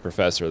was that the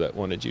professor that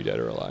wanted you dead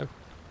or alive?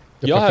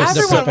 The Y'all have,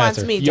 professor- Everyone the wants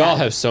professor. me dead. y'all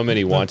have so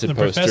many wanted the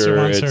posters. professor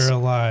wants her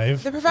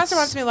alive. The professor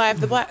wants me alive.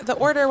 The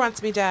Order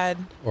wants me dead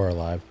Or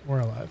alive.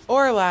 We're alive.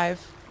 or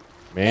alive.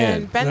 Man,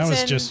 And Benson, That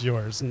was just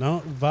yours.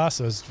 No,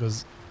 Vasa's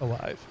was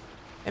alive.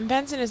 and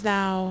Benson is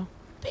now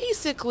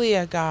basically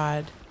a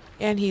god,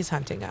 and he's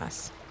hunting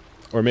us.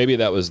 or maybe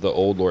that was the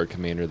old Lord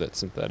Commander that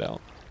sent that out.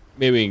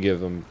 Maybe we can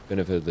give him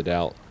benefit of the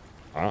doubt.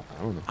 I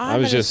don't know. I'm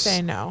was gonna just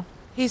say no.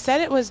 He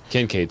said it was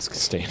Kincaid's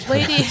staying.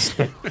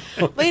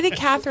 Lady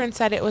Catherine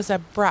said it was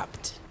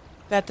abrupt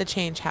that the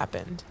change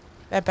happened.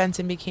 That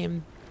Benson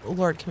became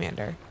Lord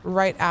Commander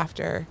right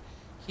after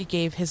he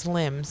gave his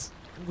limbs.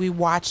 We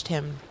watched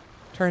him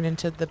turn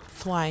into the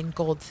flying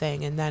gold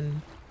thing, and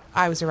then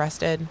I was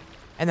arrested,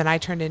 and then I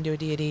turned into a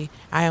deity.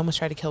 I almost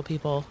tried to kill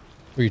people.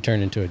 Or you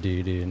turned into a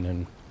deity and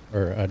then,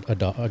 or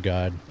a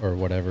god or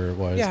whatever it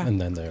was, Yeah. and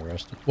then they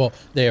arrested. Well,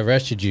 they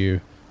arrested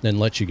you, then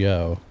let you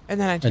go, And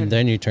then I turned. and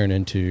then you turn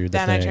into the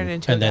Then thing, I turned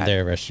into a and then god. they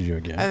arrested you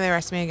again. and then they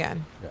arrested me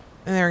again. Yeah.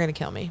 And they were going to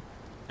kill me.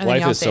 And then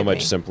Life y'all is so saved much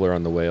me. simpler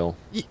on the whale.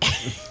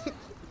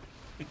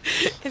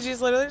 And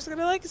she's literally just going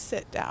to like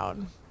sit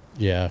down.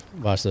 Yeah,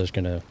 Vasa's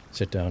gonna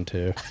sit down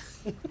too.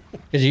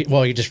 Cause he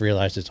just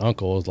realized his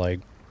uncle is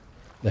like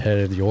the head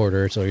of the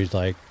order, so he's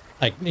like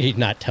he's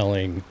not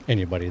telling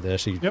anybody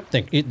this. He Yep.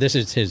 this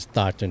is his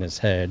thoughts in his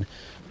head.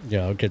 You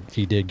know, 'cause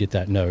he did get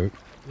that note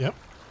Yep.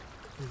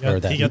 or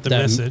that he got the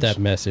that, message. that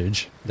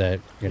message that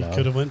you know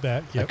Could have went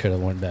back. I Yep. could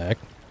have went back.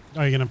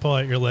 Are you going to pull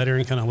out your letter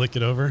and kind of look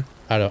it over?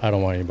 I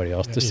don't want anybody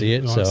else Yeah, to you see it,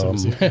 don't want so someone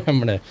to see it. I'm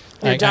gonna.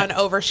 You're done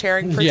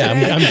oversharing for Yeah,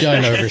 today. I'm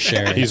done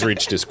oversharing. He's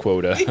reached his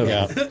quota.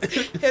 yeah,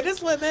 Hit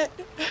his limit.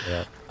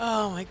 yeah.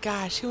 Oh my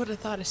gosh, who would have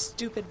thought a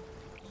stupid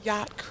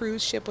yacht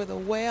cruise ship with a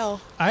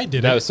whale? I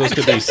did That it. was supposed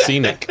to be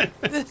scenic.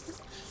 This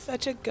is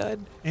such a good.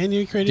 And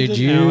you created Did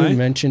an you ally.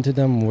 mention to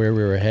them where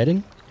we were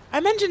heading? I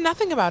mentioned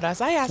nothing about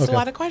us. I asked Okay. a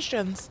lot of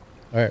questions.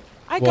 All right.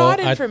 I got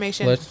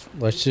information.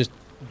 Let's just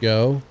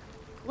go.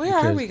 Where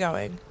are because- we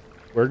going?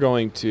 We're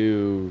going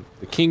to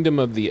the kingdom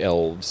of the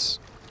elves,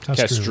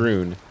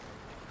 Castroon.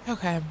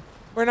 Okay.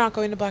 We're not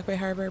going to Black Bay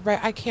Harbor, right?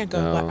 I can't go.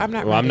 No. I'm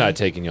not Well, I'm ready. not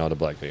taking y'all to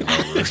Black Bay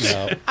Harbor.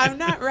 No. I'm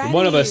not ready.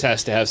 One of us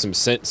has to have some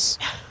sense.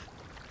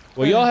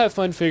 Well, y'all have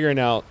fun figuring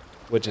out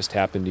what just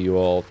happened to you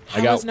all.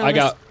 How was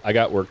Nova's- I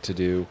got work to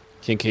do.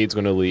 Kincaid's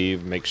going to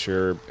leave, make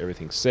sure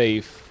everything's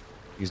safe.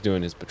 He's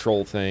doing his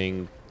patrol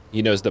thing.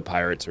 He knows the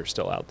pirates are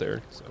still out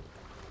there. So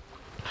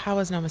How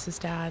was Nomus's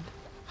dad?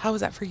 How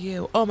was that for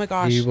you? Oh my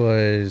gosh. He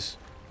was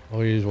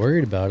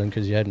worried about him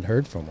because he hadn't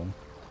heard from him.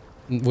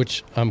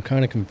 Which I'm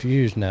kind of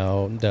confused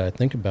now that I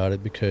think about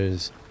it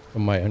because,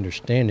 from my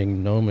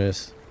understanding,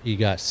 Nomus, he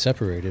got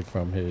separated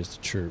from his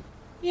troop.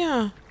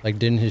 Yeah. Like,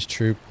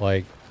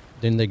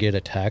 didn't they get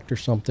attacked or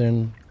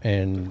something?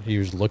 And he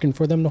was looking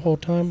for them the whole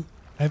time?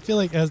 I feel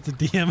like as the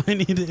DM, I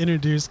need to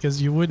introduce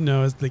because you would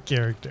know as the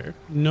character.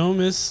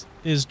 Nomus,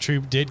 his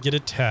troop did get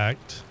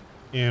attacked,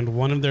 and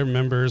one of their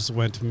members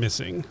went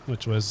missing,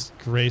 which was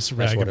Grace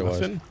That's what it was.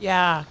 Ragamuffin.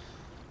 Yeah.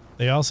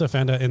 They also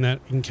found out in that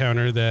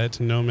encounter that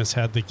Nomus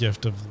had the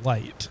gift of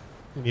light.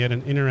 And he had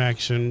an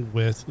interaction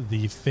with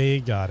the Fey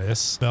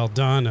goddess,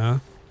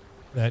 Valdana,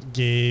 that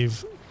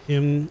gave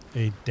him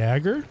a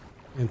dagger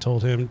and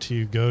told him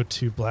to go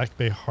to Black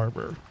Bay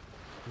Harbor.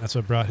 And that's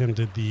what brought him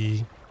to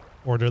the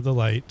Order of the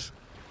Light.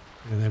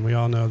 And then we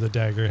all know the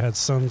dagger had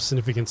some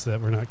significance that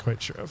we're not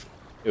quite sure of.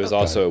 it was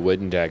also a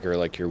wooden dagger,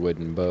 like your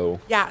wooden bow.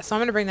 Yeah. So I'm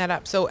going to bring that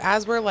up. So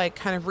as we're like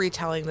kind of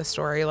retelling the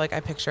story, like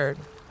I pictured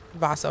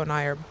Vaso and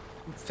I are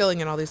filling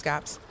in all these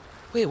gaps.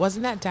 Wait,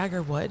 wasn't that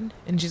dagger wood?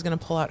 And she's going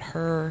to pull out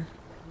her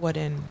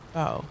wooden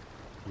bow.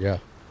 Yeah.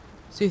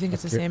 So you think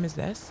it's the Okay. same as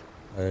this?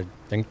 I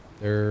think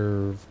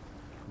there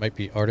might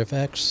be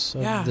artifacts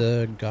of Yeah.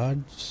 the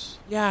gods,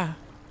 Yeah.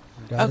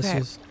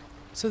 goddesses.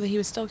 So that he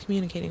was still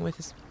communicating with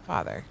his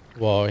father.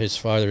 Well, his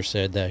father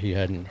said that he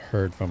hadn't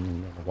heard from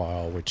him in a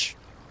while, which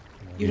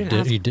You he didn't did.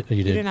 ask- He did.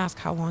 You didn't ask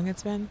how long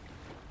it's been?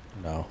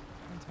 No.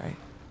 That's right.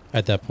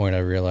 At that point, I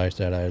realized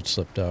that I had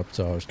slipped up,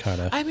 so I was kind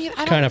of I mean,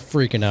 I don't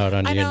freaking out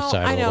on the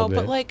inside I a know, little bit.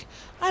 but like,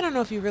 I don't know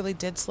if you really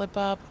did slip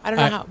up. I don't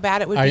know I- how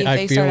bad it would be if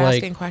they feel started like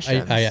asking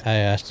questions. I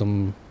asked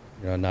him,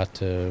 not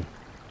to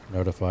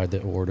notify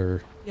the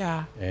order,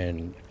 Yeah.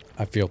 and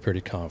I feel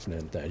pretty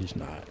confident that he's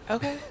not.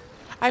 Okay.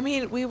 I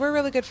mean, we were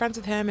really good friends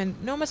with him, and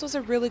Nomus was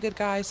a really good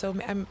guy. So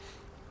I'm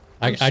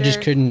I just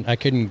sure- couldn't. I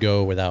couldn't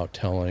go without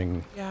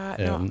telling Yeah.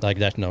 him. No. Like,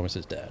 that's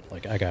Nomus's dad.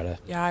 Like, I gotta.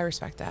 Yeah, I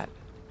respect that.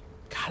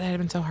 God, that had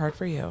been so hard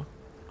for you.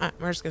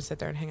 We're just gonna sit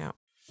there and hang out.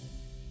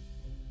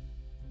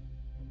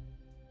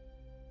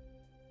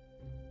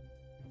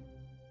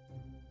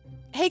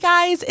 Hey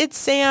guys, it's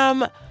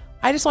Sam.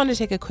 I just wanted to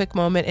take a quick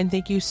moment and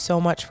thank you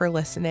so much for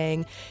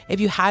listening.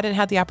 If you hadn't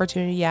had the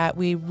opportunity yet,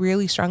 we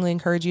really strongly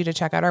encourage you to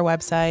check out our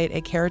website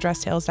at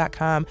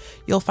caradresstales.com.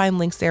 You'll find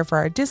links there for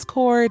our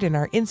Discord and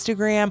our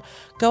Instagram.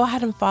 Go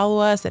ahead and follow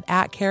us at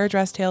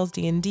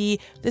caradresstales.dnd.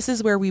 This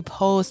is where we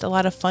post a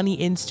lot of funny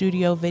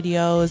in-studio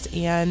videos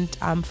and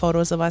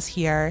photos of us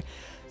here.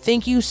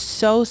 Thank you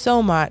so,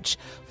 so much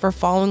for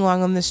following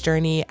along on this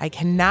journey. I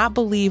cannot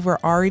believe we're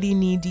already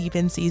knee-deep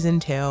in season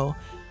 2.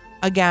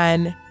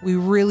 Again, we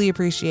really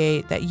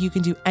appreciate that you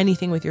can do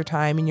anything with your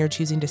time and you're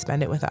choosing to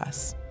spend it with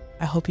us.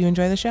 I hope you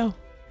enjoy the show.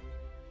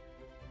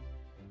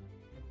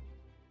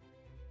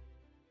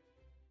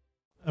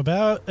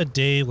 About a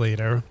day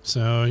later,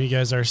 so you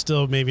guys are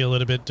still maybe a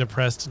little bit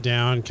depressed,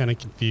 down, kind of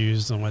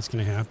confused on what's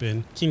going to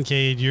happen.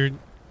 Kincaid, you're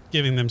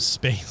giving them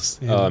space.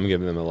 Oh, I'm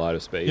giving them a lot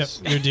of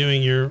space. Yep, you're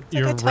doing your It's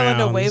like a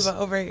rounds. telenovela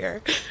over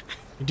here.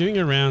 You're doing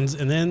your rounds,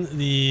 and then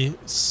the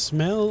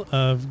smell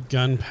of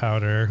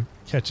gunpowder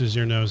catches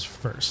your nose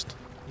first.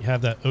 You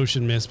have that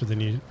ocean mist, but then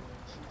you...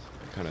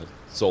 Kind of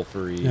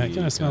sulfury. Yeah, it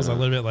kind of smells a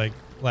little bit like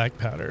black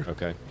powder.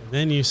 Okay. And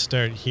then you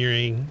start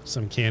hearing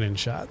some cannon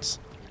shots.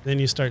 Then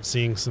you start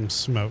seeing some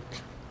smoke.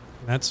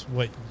 That's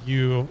what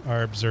you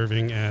are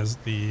observing as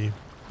the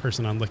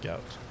person on lookout.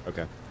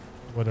 Okay.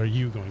 What are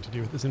you going to do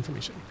with this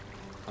information?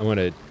 I'm going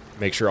to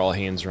make sure all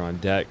hands are on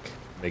deck,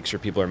 make sure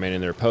people are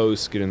manning their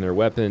posts, getting their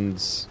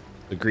weapons,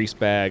 the grease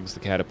bags, the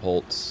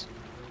catapults,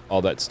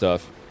 all that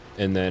stuff,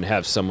 and then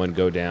have someone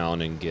go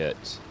down and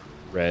get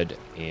Red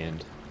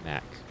and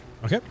Mac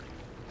Okay.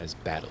 as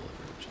battle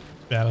approaches.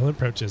 Battle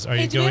approaches. Are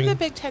Hey, you do we going? have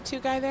the big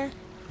tattoo guy there?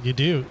 You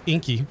do.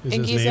 Inky is his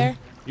Inky's name. there?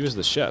 He was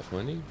the chef,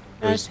 wasn't he?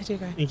 No, Or it's is- tattoo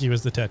guy. Inky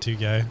was the tattoo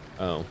guy.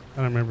 oh, I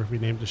don't remember if we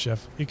named the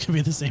chef. It could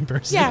be the same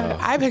person. Yeah,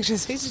 Oh. I picture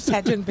he's just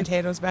tattooing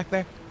potatoes back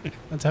there.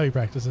 That's how he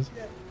practices.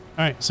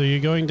 All right, so you're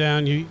going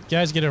down. You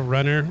guys get a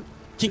runner.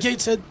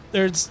 Kincaid said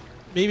there's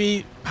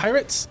maybe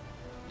pirates.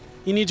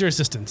 He needs your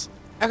assistance.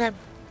 Okay.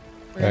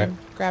 We're Alright. gonna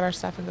grab our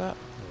stuff and go up.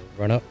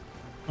 Run up.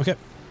 Okay.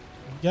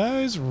 You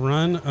guys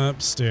run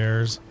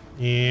upstairs,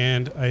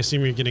 and I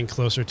assume you're getting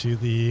closer to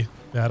the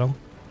battle,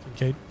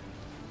 Kincaid.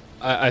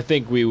 I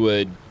think we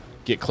would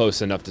get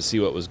close enough to see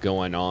what was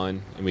going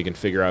on, and we can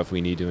figure out if we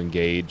need to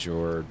engage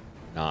or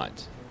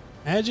not.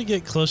 As you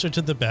get closer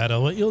to the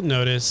battle, what you'll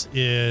notice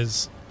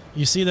is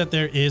you see that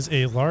there is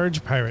a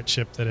large pirate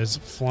ship that is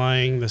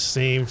flying the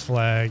same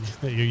flag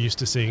that you're used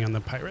to seeing on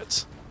the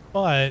pirates.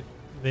 But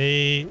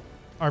they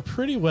are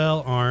pretty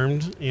well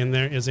armed, and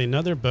there is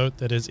another boat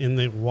that is in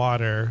the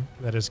water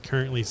that is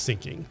currently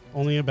sinking.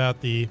 Only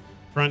about the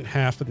front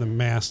half of the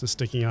mast is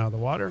sticking out of the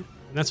water.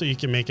 And that's what you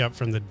can make up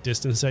from the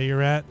distance that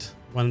you're at.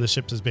 One of the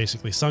ships is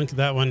basically sunk.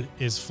 That one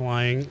is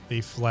flying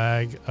the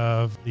flag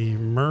of the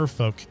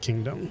Merfolk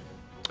Kingdom,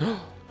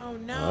 Oh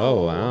no.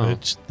 Oh, wow.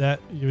 which that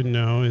you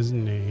know is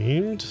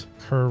named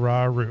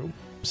Kararu.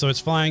 So it's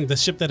flying, the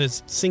ship that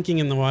is sinking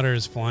in the water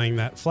is flying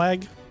that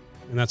flag,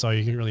 and that's all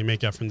you can really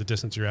make out from the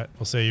distance you're at.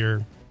 We'll say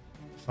you're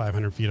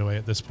 500 feet away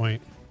at this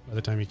point by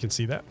the time you can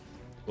see that.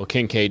 Well,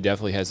 Kincaid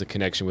definitely has a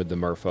connection with the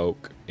merfolk,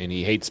 and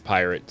he hates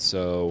pirates,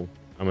 so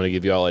I'm going to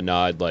give you all a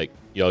nod like,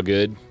 y'all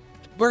good?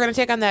 We're gonna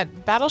take on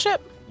that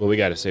battleship? Well, we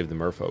got to save the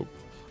merfolk.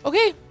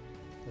 Okay.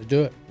 Let's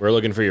do it. We're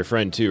looking for your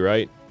friend too,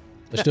 right?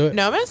 Let's do it.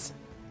 Nomus?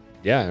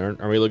 Yeah,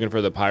 aren't we looking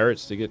for the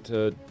pirates to get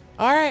to...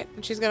 All right.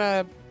 And she's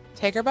gonna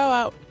take her bow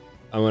out.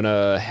 I'm going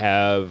to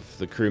have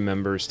the crew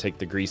members take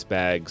the grease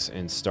bags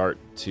and start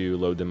to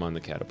load them on the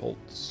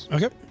catapults.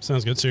 Okay,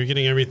 sounds good. So you're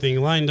getting everything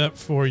lined up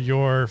for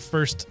your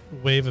first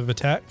wave of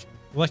attack.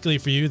 Luckily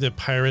for you, the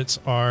pirates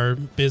are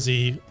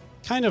busy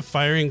kind of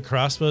firing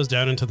crossbows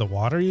down into the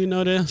water, you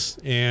notice,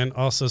 and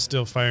also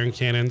still firing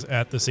cannons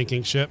at the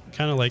sinking ship,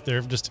 kind of like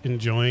they're just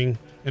enjoying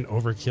an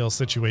overkill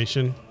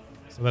situation.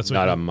 So that's what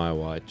Not you- on my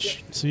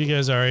watch. So you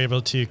guys are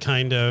able to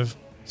kind of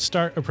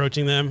start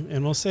approaching them,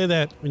 and we'll say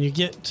that when you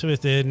get to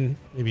within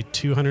maybe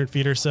 200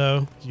 feet or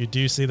so, you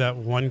do see that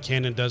one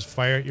cannon does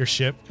fire at your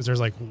ship, because there's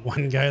like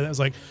one guy that was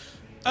like,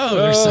 oh,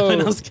 there's Oh.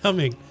 someone else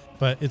coming.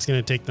 But it's going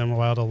to take them a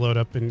while to load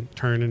up and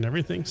turn and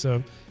everything.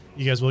 So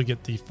you guys will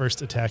get the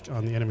first attack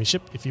on the enemy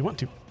ship if you want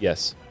to.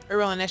 Yes. We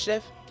roll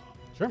initiative.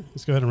 Sure.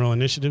 Let's go ahead and roll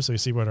initiative so you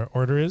see what our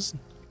order is.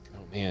 Oh,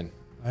 man.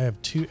 I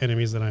have 2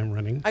 enemies that I'm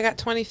running. I got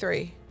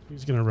 23.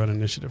 Who's going to run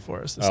initiative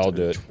for us this I'll time?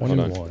 do it. Hold on.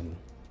 21.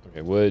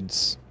 Okay,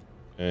 Woods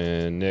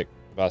and Nick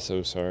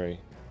Vaso, sorry.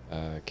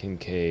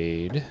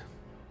 Kincaid.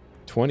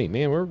 20.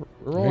 Man, we're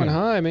rolling Man.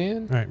 high,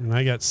 man. All right, and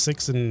I got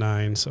 6 and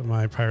 9, so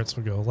my pirates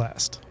will go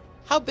last.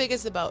 How big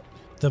is the boat?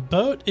 The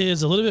boat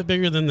is a little bit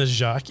bigger than the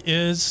Jacques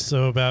is,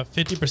 so about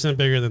 50%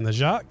 bigger than the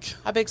Jacques.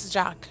 How big's the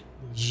Jock?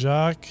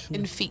 Jacques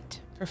In feet,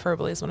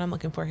 preferably, is what I'm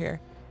looking for here.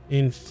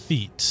 in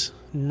feet.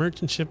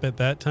 Merchant ship at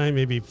that time,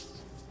 maybe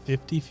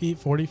 50 feet,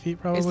 40 feet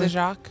probably. Is the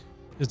Jock?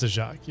 Is the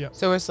Jacques, yep.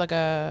 So it's like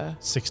a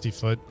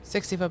 60-foot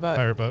 60-foot boat.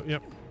 pirate boat,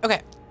 yep.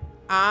 Okay.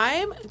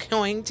 I'm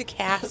going to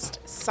cast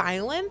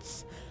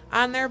silence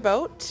on their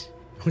boat.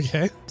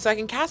 Okay. So I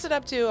can cast it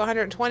up to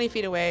 120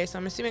 feet away. So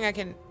I'm assuming I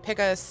can pick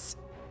a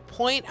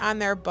point on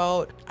their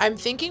boat. I'm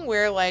thinking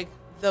where like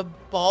the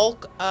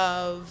bulk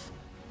of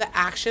the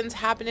action's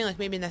happening, like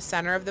maybe in the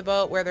center of the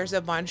boat where there's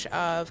a bunch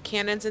of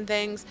cannons and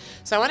things.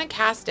 So I want to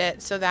cast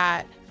it so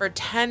that for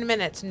 10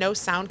 minutes, no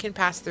sound can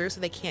pass through. So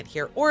they can't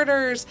hear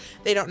orders.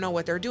 They don't know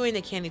what they're doing.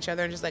 They can't each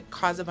other and just like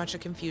cause a bunch of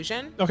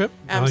confusion. Okay.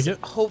 I I'm like it.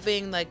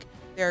 hoping like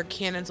their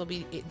cannons will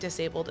be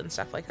disabled and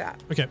stuff like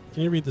that. Okay.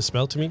 Can you read the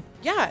spell to me?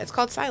 Yeah, it's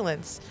called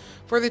silence.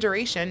 For the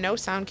duration, no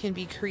sound can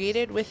be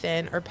created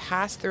within or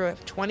pass through a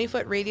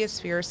 20-foot radius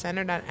sphere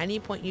centered on any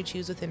point you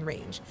choose within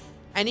range.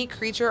 Any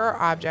creature or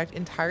object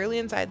entirely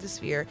inside the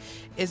sphere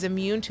is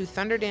immune to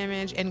thunder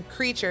damage, and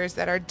creatures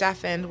that are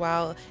deafened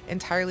while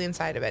entirely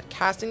inside of it.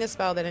 Casting a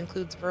spell that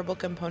includes verbal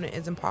component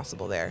is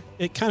impossible there.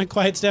 It kind of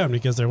quiets down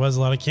because there was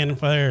a lot of cannon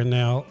fire, and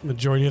now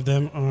majority of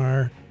them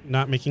are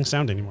not making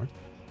sound anymore.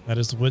 That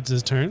is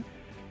Woods' turn.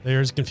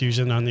 There's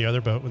confusion on the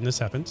other boat when this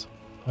happens.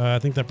 I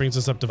think that brings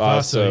us up to Vaso.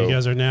 Vaso. You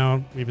guys are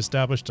now, we've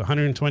established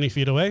 120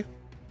 feet away.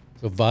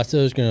 So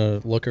Vaso's gonna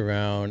look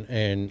around,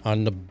 and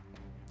on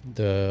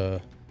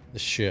the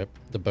ship,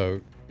 the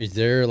boat, is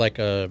there like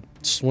a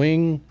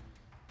swing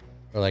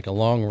or like a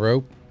long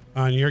rope?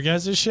 On your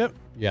guys' ship?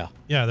 Yeah.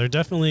 Yeah, they're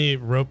definitely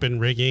rope and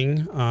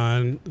rigging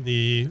on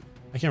the,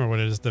 I can't remember what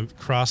it is, the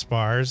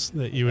crossbars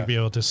that you would be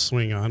able to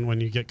swing on when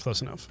you get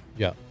close enough.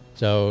 Yeah.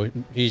 So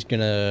he's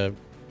gonna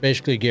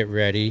basically get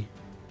ready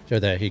so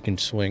that he can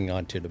swing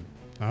onto the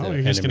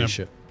You're just enemy going to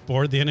ship.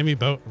 board the enemy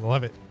boat.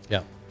 Love it. Yeah.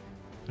 All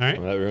right.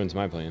 Well, that ruins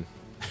my plan.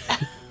 You're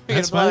gonna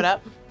That's blow fine. it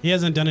up. He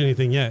hasn't done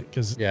anything yet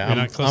because Yeah, you're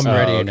not close I'm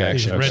enough. ready in okay.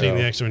 He's action. ready in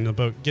the so- action when the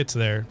boat gets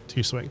there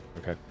to swing.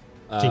 Okay.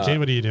 Kincaid,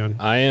 what are you doing?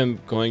 I am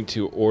going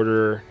to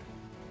order.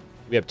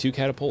 We have 2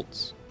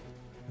 catapults.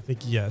 I think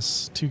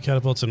yes. 2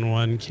 catapults and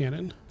 1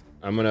 cannon.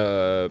 I'm going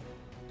to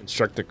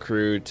instruct the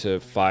crew to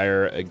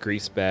fire a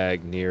grease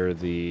bag near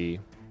the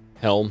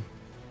helm.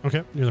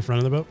 Okay, near the front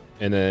of the boat.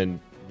 And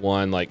then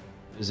one,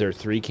 is there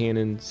 3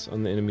 cannons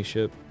on the enemy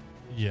ship?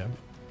 Yeah,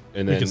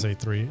 And we then can say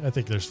 3. I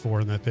think there's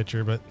 4 in that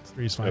picture, but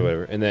 3 is fine. or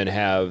whatever. And then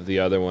have the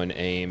other one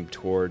aim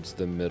towards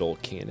the middle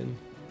cannon.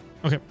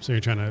 Okay, so you're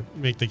trying to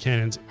make the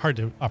cannons hard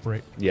to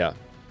operate. Yeah. All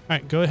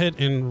right, go ahead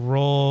and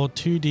roll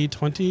 2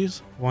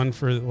 d20s.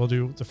 We'll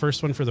do the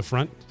first one for the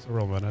front. So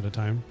roll one at a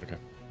time.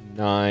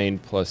 9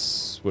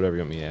 plus whatever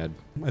you want me to add.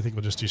 I think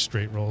we'll just do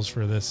straight rolls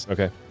for this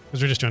Okay.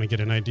 because we're just trying to get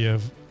an idea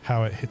of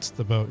how it hits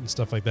the boat and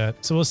stuff like that.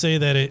 So we'll say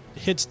that it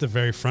hits the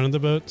very front of the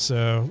boat,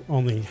 so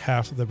only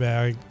half of the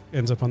bag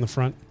ends up on the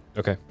front,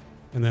 Okay.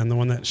 and then the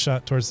one that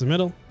shot towards the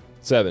middle,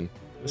 7.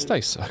 This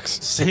dice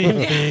sucks. same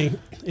thing.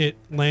 It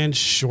lands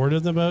short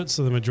of the boat,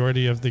 so the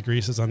majority of the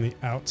grease is on the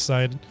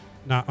outside,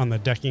 not on the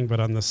decking, but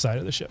on the side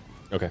of the ship.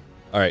 Okay.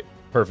 All right.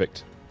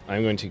 Perfect.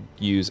 I'm going to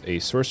use a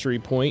sorcery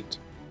point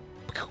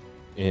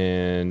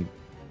and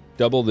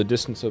double the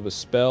distance of a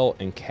spell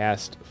and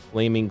cast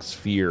Flaming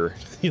Sphere.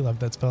 You love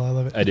that spell. I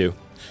love it. I do.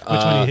 Which one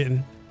are you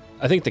hitting?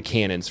 I think the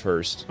cannons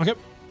first. Okay.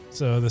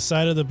 So the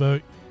side of the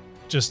boat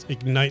just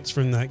ignites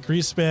from that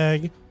grease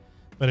bag,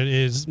 but it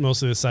is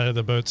mostly the side of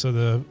the boat, so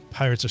the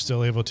pirates are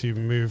still able to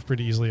move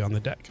pretty easily on the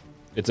deck.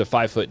 It's a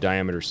 5-foot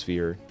diameter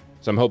sphere,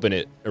 so I'm hoping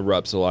it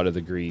erupts a lot of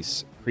the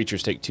grease.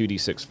 Creatures take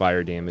 2d6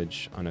 fire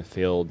damage on a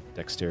failed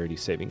dexterity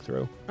saving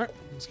throw. All right,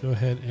 let's go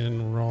ahead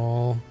and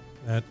roll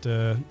that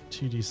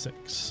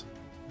 2d6.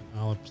 And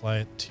I'll apply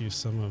it to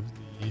some of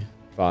the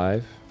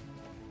 5,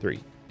 3,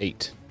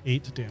 8.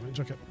 8 damage.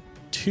 Okay.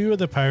 2 of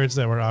the pirates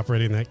that were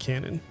operating that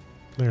cannon,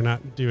 they're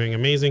not doing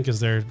amazing because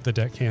they're the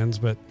deck hands,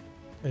 but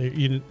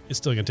it's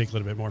still going to take a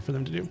little bit more for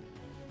them to do.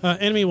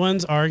 Enemy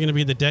ones are going to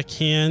be the deck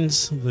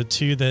hands. The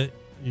 2 that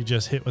you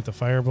just hit with the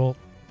firebolt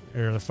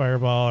or the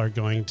fireball are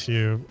going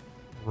to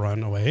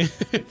run away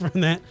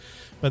from that.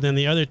 But then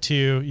the other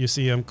 2, you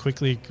see them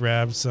quickly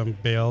grab some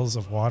bales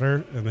of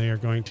water, and they are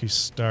going to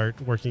start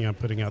working on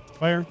putting out the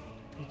fire.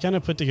 You kind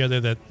of put together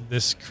that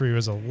this crew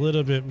is a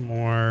little bit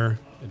more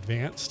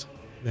advanced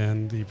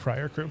than the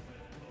prior crew.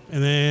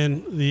 And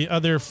then the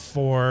other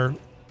 4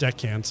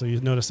 deckhands, so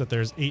you notice that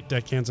there's 8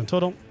 deckhands in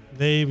total.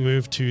 They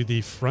move to the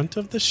front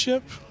of the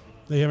ship.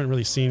 They haven't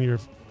really seen your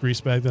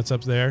grease bag that's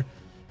up there,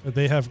 but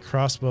they have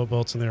crossbow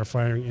bolts and they are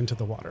firing into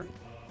the water.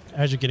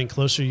 As you're getting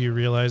closer, you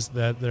realize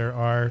that there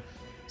are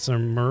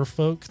some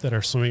merfolk that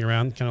are swimming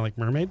around, kind of like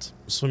mermaids,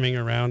 swimming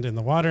around in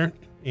the water.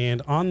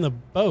 And on the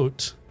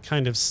boat,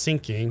 kind of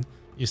sinking,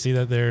 you see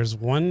that there's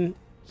one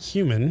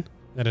human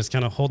that is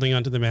kind of holding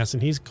onto the mast,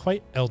 and he's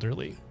quite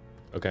elderly.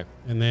 Okay.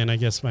 And then I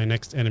guess my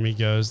next enemy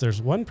goes,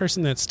 there's one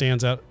person that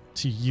stands out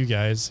to you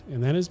guys,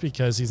 and that is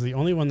because he's the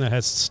only one that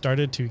has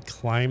started to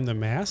climb the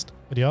mast,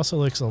 but he also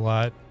looks a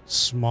lot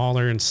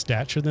smaller in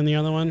stature than the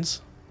other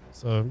ones.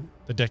 So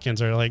the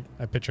deckhands are like,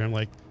 I picture him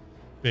like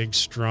big,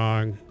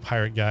 strong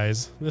pirate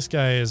guys. This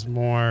guy is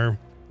more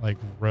like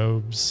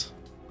robes,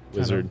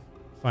 Wizard. kind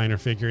of finer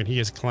figure, and he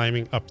is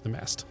climbing up the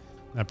mast.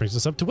 That brings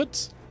us up to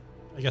Woods.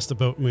 I guess the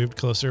boat moved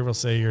closer. We'll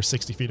say you're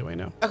 60 feet away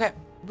now. Okay,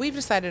 we've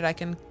decided I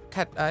can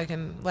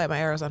light my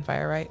arrows on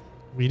fire, right?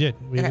 We did.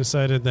 We Okay.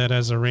 decided that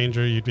as a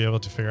ranger, you'd be able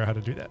to figure out how to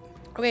do that.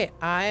 Okay,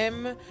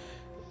 I'm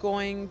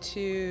going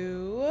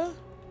to.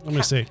 I'm going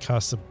to say it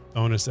costs a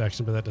bonus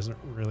action, but that doesn't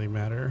really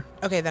matter.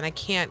 Okay, then I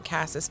can't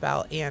cast a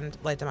spell and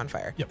light them on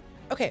fire. Yep.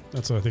 Okay,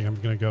 That's what I think I'm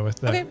going to go with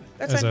that Okay,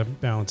 that's as fine. a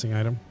balancing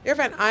item. you're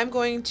fine. I'm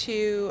going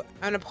to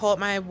pull up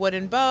my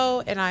wooden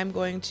bow and I'm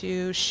going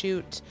to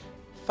shoot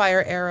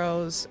fire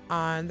arrows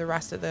on the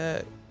rest of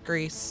the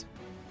grease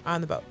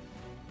on the boat.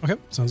 Okay,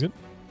 sounds good.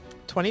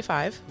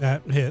 25.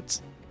 That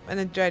hits. And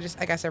then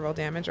I guess I roll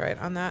damage, right,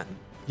 on that?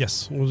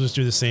 Yes, we'll just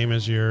do the same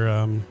as your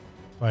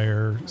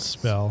fire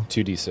spell.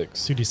 2d6.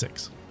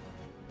 2d6.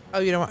 Oh,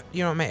 you don't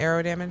want my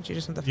arrow damage? You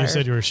just want the fire? You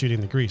said you were shooting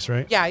the grease,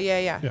 right? Yeah.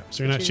 Yeah,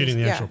 so you're not shooting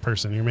the actual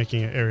person. You're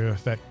making an area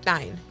effect.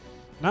 9.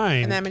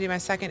 9. And then I'm going to do my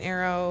second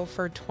arrow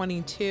for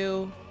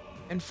 22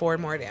 and 4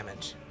 more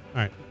damage.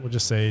 All right, we'll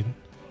just say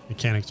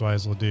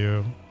mechanics-wise, we'll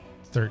do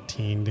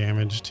 13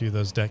 damage to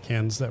those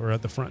deckhands that were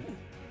at the front.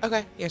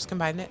 Okay, you just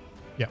combine it?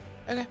 Yeah.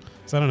 Okay.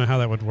 So I don't know how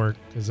that would work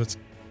because it's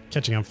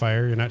catching on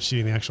fire. You're not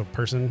shooting the actual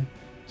person.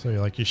 So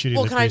you're shooting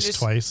Well, the can I grease just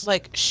twice.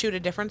 shoot a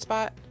different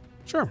spot?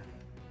 Sure.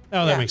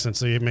 Oh, that Yeah. makes sense.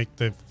 So you make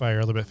the fire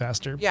a little bit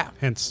faster. Yeah.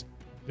 Hence,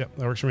 yep,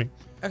 that works for me.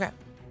 Okay.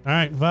 All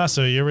right,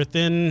 Vaso, you're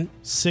within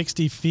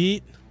 60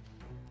 feet.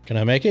 Can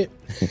I make it?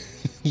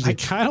 I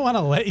kind of want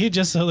to let you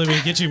just so that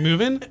we get you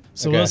moving.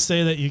 So Okay. we'll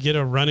say that you get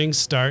a running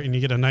start and you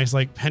get a nice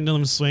like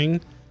pendulum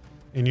swing,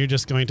 and you're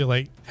just going to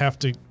like have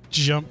to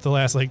jump the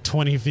last like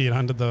 20 feet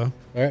onto the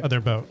All right. other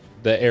boat.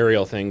 The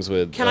aerial things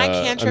with Can I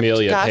cantrip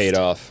Amelia Gust? paid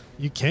off.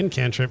 You can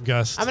cantrip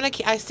Gust.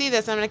 I see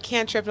this. I'm gonna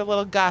cantrip a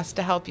little gust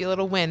to help you, a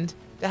little wind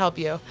to help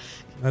you.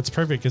 That's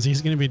perfect because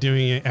he's going to be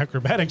doing an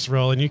acrobatics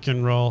roll, and you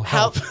can roll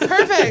help.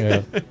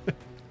 Perfect. Yeah.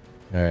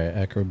 All right,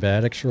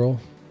 acrobatics roll.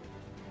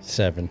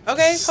 7.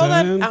 Okay, hold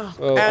on. Seven. Oh,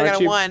 Oh, I aren't got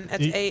a you- 1.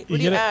 That's 8. What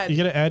do you gotta, add? You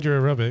got to add your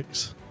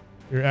aerobics,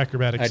 your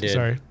acrobatics. I did.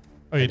 Sorry.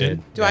 Oh, you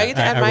did? Do I get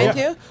to add I mine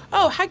roll- too?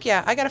 Oh, heck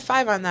yeah. I got a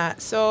 5 on that.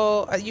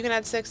 So you can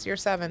add 6 to your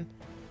 7.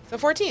 So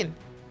 14.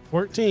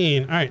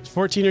 14. All right,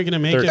 14, you're going to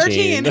make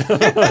 13. it.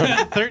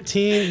 13.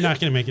 13, not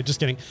going to make it. Just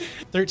kidding.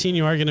 13,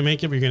 you are going to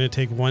make it, but you're going to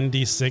take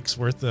 1d6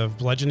 worth of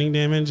bludgeoning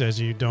damage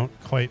as you don't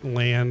quite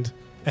land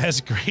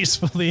as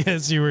gracefully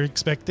as you were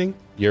expecting.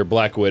 Your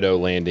Black Widow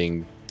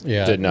landing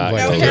Yeah. did not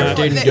Like, No go Okay. hair, well.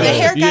 the, didn't the go.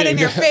 haircut You in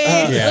your didn't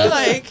face. Yeah.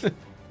 Like,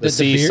 The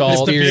sea beard-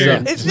 salt. the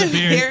beard. it's The the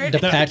beard. beard. The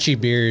The- patchy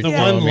beard. The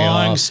throwing one me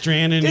long off.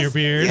 strand in your Just-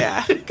 beard.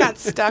 Yeah. Got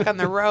stuck on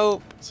the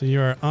rope. So you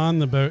are on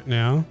the boat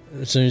now.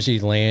 As soon as he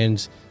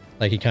lands,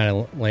 like he kind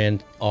of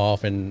lands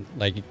off and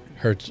like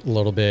hurts a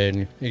little bit,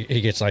 and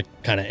he gets like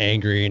kind of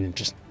angry and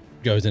just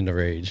goes into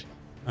rage.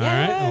 All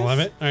right, I Yes. love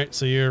it. All right,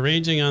 so you're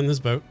raging on this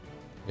boat.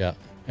 Yeah.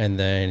 And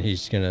then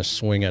he's going to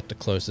swing at the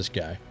closest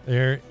guy.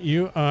 There,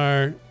 you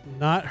are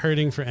not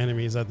hurting for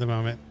enemies at the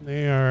moment.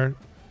 They are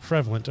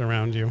prevalent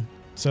around you.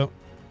 So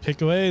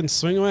pick away and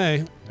swing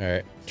away. All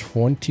right.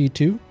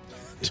 22,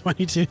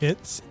 22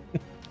 hits.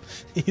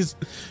 He's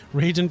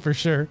raging for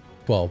sure.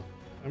 12.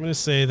 I'm going to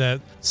say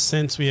that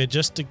since we had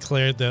just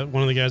declared that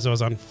one of the guys that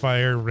was on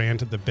fire ran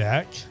to the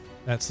back,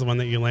 that's the one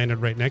that you landed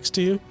right next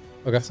to you.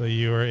 Okay. So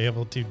you were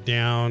able to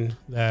down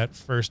that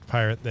first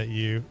pirate that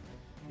you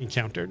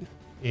encountered.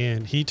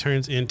 And he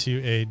turns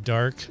into a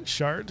dark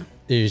shard.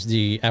 Is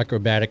the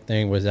acrobatic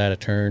thing, was that a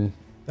turn?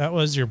 That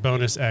was your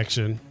bonus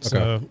action.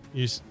 So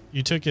Okay.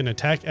 you took an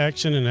attack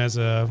action, and as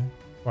a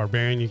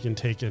barbarian, you can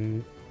take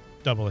an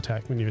double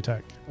attack when you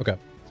attack. Okay.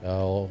 So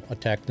I'll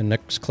attack the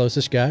next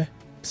closest guy.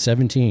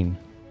 17.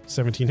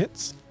 17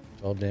 hits.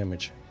 12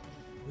 damage.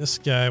 This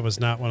guy was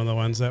not one of the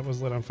ones that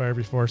was lit on fire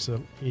before,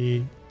 so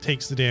he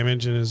takes the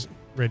damage and is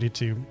ready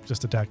to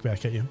just attack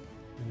back at you.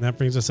 And that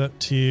brings us up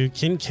to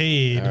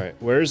Kincaid. All right.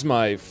 Where's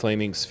my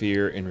flaming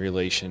sphere in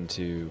relation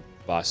to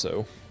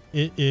Basso?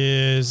 It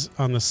is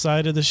on the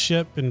side of the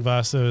ship, and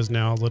Vaso is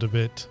now a little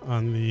bit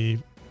on the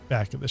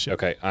back of the ship.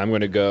 Okay, I'm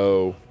going to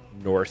go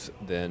north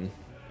then,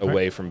 All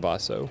away from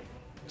Basso.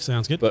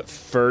 Sounds good. But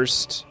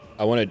first,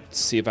 I want to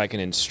see if I can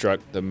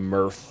instruct the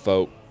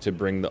merfolk to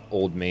bring the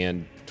old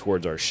man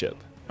towards our ship.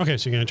 Okay,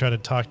 so you're going to try to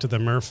talk to the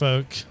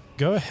merfolk.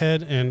 Go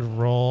ahead and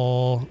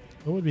roll.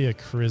 What would be a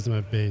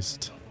charisma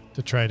based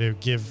to try to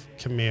give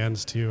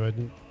commands to a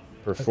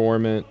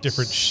Performance.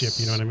 different ship?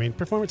 You know what I mean?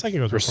 Performance. I can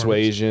go with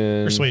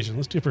Persuasion. Persuasion.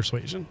 Let's do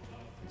persuasion.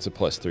 It's a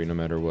 +3 no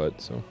matter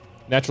what. So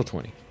natural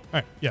 20. All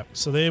right. Yeah.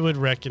 So they would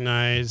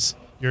recognize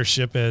your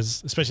ship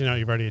as, especially now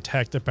you've already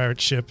attacked the pirate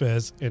ship,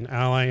 as an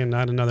ally and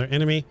not another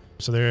enemy.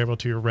 So they're able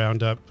to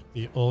round up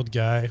the old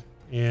guy.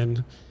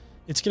 And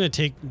it's going to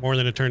take more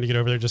than a turn to get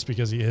over there just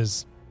because he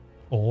is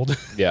old.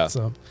 Yeah.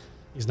 So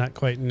he's not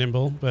quite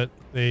nimble, but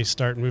they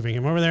start moving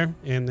him over there.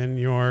 And then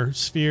your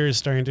sphere is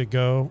starting to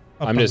go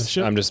up I'm on the just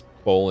ship. I'm just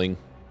bowling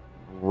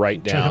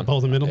right Trying to down.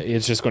 bowl the middle.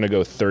 It's just going to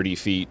go 30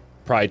 feet,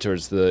 probably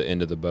towards the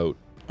end of the boat.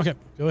 Okay.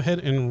 Go ahead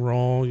and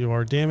roll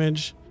your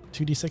damage.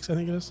 2d6, I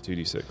think it is.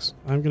 2d6.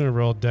 I'm going to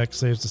roll dex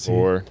saves to see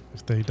Or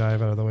if they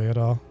dive out of the way at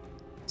all.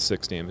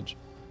 6 damage.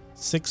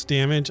 6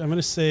 damage. I'm going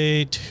to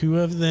say 2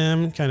 of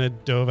them kind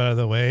of dove out of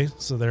the way,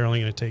 so they're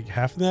only going to take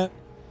half of that.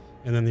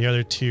 And then the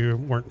other 2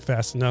 weren't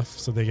fast enough,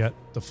 so they got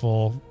the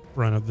full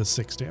run of the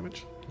 6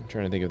 damage. I'm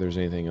trying to think if there's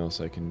anything else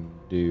I can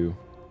do.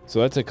 So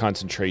that's a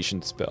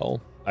concentration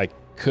spell. I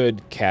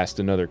could cast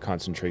another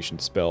concentration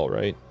spell,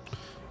 right?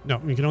 No,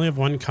 you can only have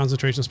 1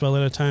 concentration spell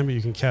at a time, but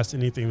you can cast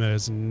anything that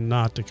is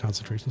not a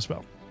concentration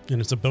spell.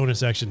 And it's a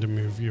bonus action to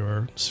move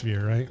your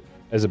sphere, right?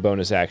 As a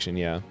bonus action,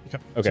 yeah.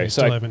 Okay, you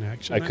so still have an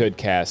action. I then. could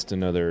cast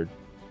another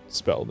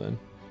spell then.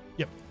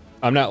 Yep.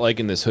 I'm not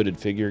liking this hooded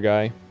figure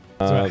guy.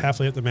 So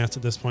halfway up the mast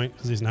at this point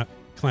because he's not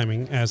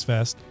climbing as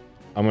fast.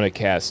 I'm going to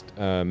cast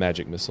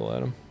magic missile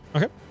at him.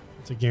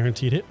 It's a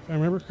guaranteed hit, if I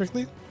remember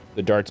correctly.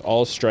 The darts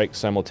all strike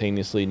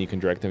simultaneously, and you can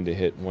direct them to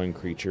hit one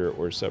creature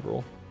or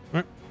several.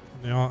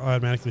 They all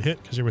automatically hit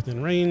because you're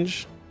within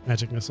range.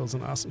 Magic missile is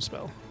an awesome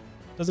spell.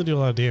 Doesn't do a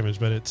lot of damage,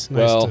 but it's nice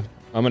Well, to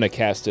I'm going to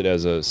cast it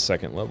as a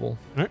 2nd level.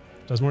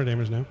 does more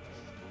damage now.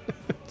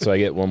 So I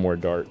get one more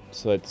dart.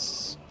 So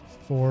that's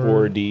 4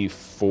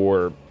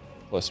 4d4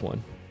 plus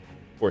 1.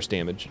 Force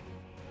damage.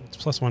 It's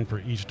 +1 per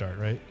each dart,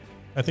 right?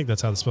 I think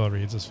that's how the spell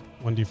reads. It's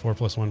 1d4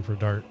 plus 1 per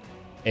dart.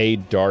 A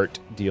dart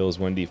deals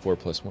 1d4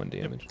 plus 1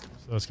 damage.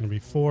 So it's going to be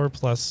 4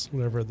 plus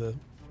whatever the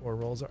 4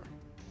 rolls are.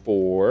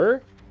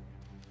 4,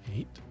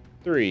 8.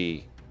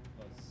 3.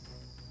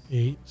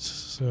 8,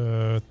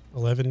 so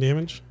 11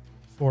 damage.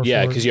 4,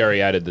 Yeah, 4. because you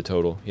already added the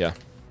total. Yeah.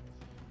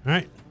 All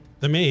right.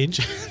 The mage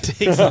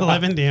takes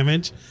 11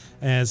 damage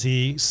as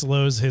he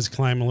slows his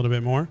climb a little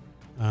bit more.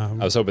 I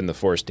was hoping the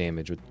force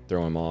damage would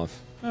throw him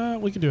off.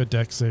 We can do a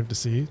dex save to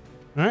see.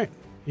 All right.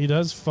 He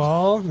does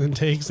fall and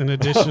takes an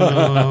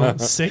additional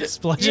 6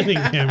 bludgeoning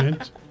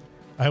damage.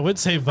 I would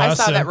say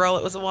Vasa. I saw that roll.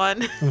 It was a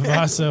 1.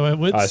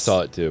 Vasa, I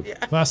saw it too.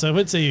 Vasa, I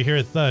would say you hear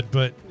a thud,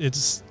 but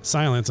it's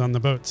silence on the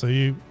boat, so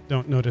you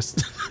don't notice.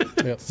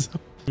 Yep.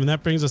 And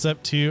that brings us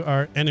up to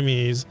our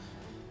enemies.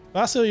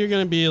 Vasa, you're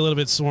going to be a little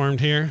bit swarmed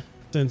here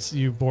since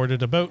you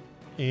boarded a boat,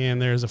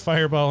 and there's a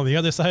fireball on the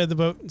other side of the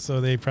boat,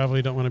 so they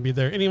probably don't want to be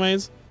there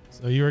anyways.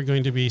 So you are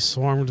going to be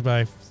swarmed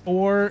by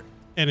 4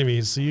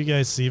 enemies. So you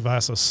guys see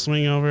Vasa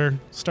swing over,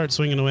 start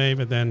swinging away,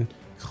 but then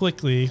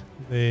quickly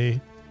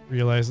they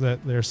realize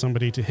that there's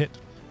somebody to hit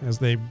as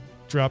they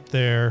drop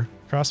their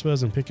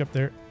crossbows and pick up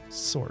their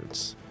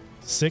swords.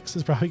 6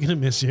 is probably going to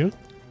miss you.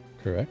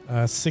 Correct.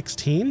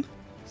 16.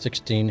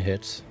 16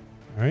 hits.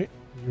 All right.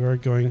 You are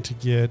going to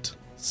get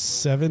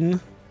 7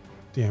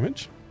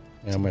 damage.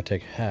 And I'm going to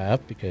take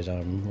half because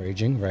I'm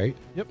raging, right?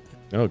 Yep.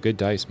 Oh, good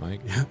dice, Mike.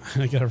 Yeah,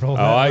 I got to roll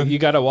that one. You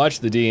got to watch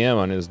the DM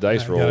on his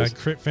dice I rolls. got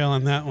a crit fail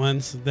on that one.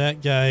 So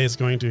that guy is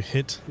going to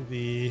hit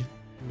the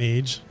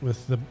mage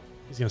with the...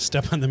 He's going to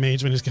step on the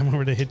mage when he's coming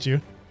over to hit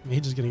you.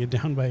 Mage is going to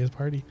get down by his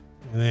party.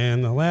 And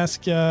then the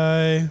last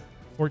guy,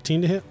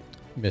 14 to hit.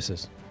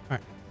 Misses.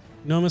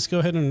 Nomus, go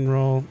ahead and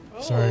roll.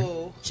 Sorry.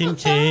 Oh.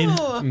 Kincaid.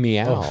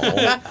 Meow.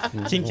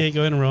 Kincaid,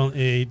 go ahead and roll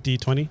a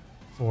d20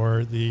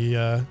 for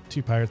the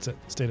 2 pirates that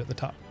stayed at the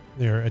top.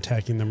 They're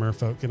attacking the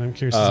merfolk, and I'm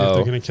curious to see if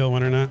they're going to kill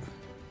one or not.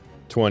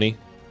 20.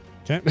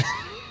 Okay.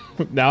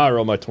 Now I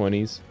roll my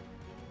 20s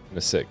and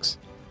a 6.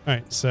 All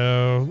right,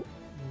 so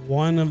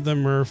one of the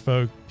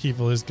merfolk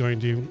people is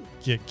going to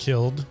get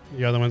killed.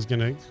 The other one's going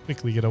to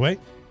quickly get away.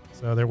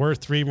 So there were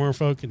 3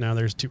 merfolk, and now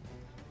there's 2.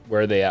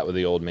 Where are they at with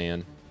the old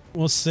man?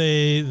 We'll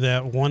say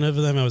that one of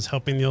them, I was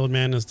helping the old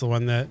man, is the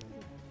one that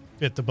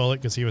bit the bullet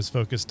because he was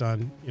focused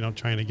on,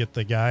 trying to get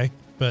the guy.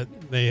 But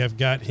they have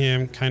got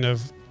him kind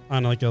of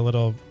on like a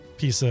little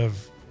piece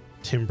of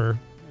timber,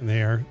 and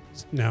they are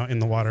now in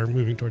the water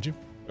moving towards you.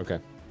 Okay.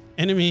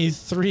 Enemy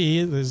 3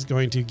 is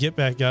going to get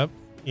back up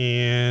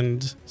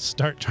and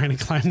start trying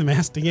to climb the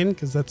mast again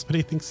because that's what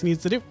he thinks he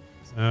needs to do.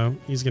 So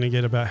he's going to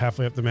get about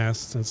halfway up the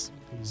mast since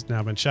he's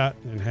now been shot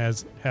and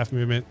has half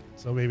movement.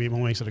 So maybe it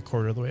makes it a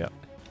quarter of the way up.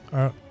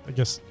 I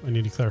guess I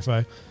need to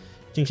clarify.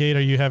 Kincaid,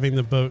 are you having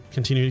the boat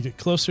continue to get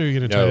closer? Or are you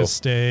going to try to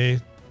stay?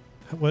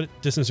 What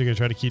distance are you going to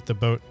try to keep the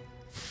boat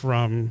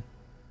from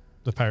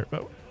the pirate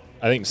boat?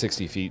 I think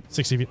 60 feet.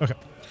 60 feet. Okay.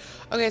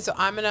 Okay, so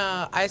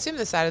I assume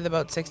the side of the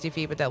boat's 60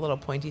 feet, but that little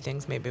pointy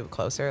thing's maybe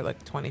closer,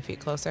 like 20 feet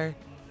closer.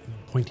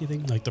 Pointy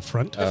thing, like the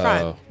front. The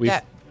front.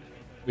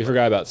 We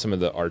forgot about some of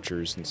the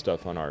archers and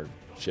stuff on our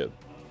ship.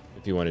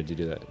 If you wanted to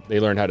do that, they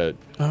learned how to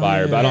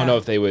fire, but I don't know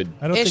if they would.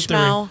 I don't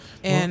Ishmael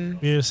think they were.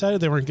 We decided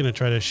they weren't going to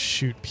try to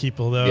shoot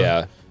people, though.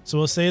 Yeah. So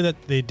we'll say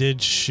that they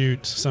did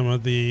shoot some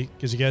of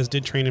because you guys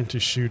did train him to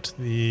shoot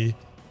the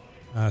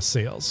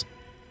sails.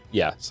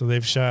 Yeah. So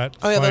they've shot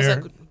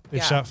fire.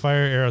 They've shot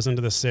fire arrows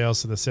into the sails,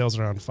 so the sails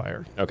are on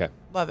fire. Okay.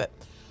 Love it.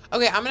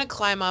 Okay, I'm going to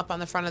climb up on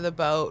the front of the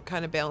boat,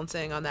 kind of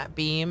balancing on that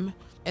beam.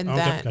 And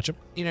then, gotcha.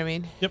 You know what I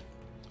mean? Yep.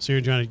 So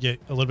you're trying to get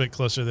a little bit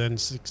closer than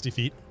 60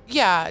 feet.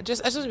 Yeah, I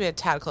just want to be a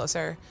tad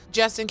closer,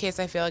 just in case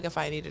I feel like if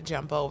I need to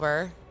jump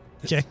over.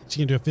 Okay, so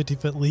you can do a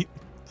 50-foot leap.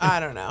 I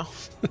don't know.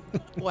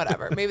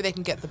 Whatever. Maybe they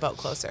can get the boat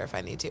closer if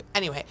I need to.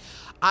 Anyway,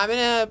 I'm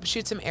going to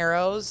shoot some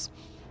arrows.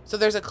 So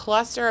there's a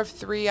cluster of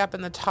 3 up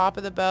in the top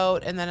of the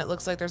boat, and then it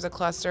looks like there's a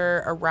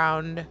cluster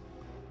around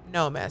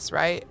Nomus,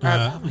 right?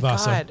 Oh my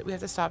Vaso. God. We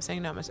have to stop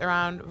saying Nomus.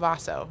 Around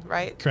Vaso,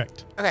 right?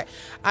 Correct. Okay.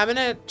 I'm going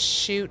to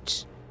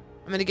shoot.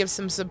 I'm going to give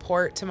some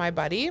support to my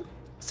buddy.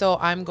 So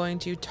I'm going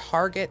to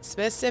target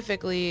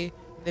specifically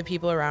the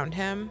people around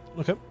him.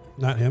 Okay.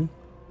 Not him.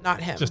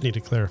 Not him. Just need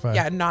to clarify.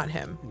 Yeah, not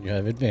him. You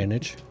have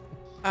advantage.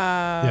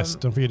 Yes,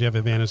 don't forget you have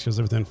advantage because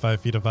they're within 5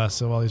 feet of us,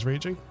 so while he's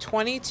raging.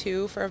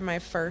 22 for my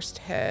first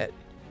hit.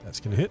 That's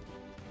going to hit.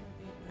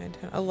 9,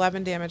 10,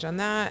 11 damage on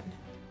that.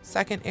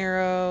 Second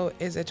arrow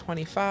is a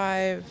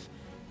 25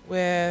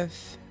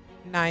 with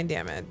 9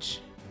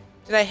 damage.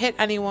 Did I hit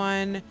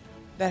anyone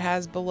that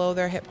has below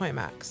their hit point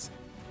max?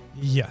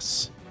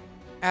 Yes.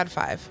 Add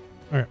 5.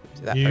 All right.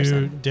 To that you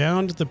person.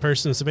 downed the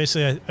person. So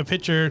basically, I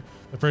picture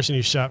the person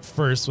you shot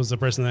first was the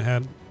person that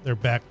had their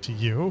back to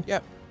you.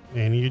 Yep.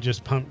 And you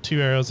just pump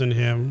 2 arrows into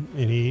him,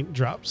 and he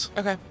drops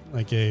Okay.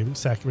 like a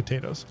sack of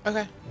potatoes,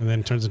 Okay. and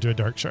then turns into a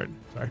dark shard.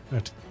 Sorry. I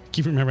have to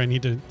keep remembering I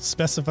need to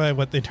specify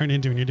what they turn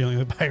into when you're dealing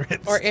with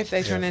pirates. Or if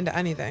they turn into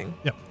anything.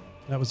 Yep.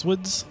 That was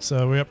Woods.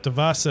 So we're up to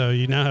Vaso.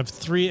 You now have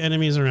 3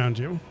 enemies around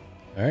you.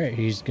 All right,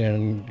 he's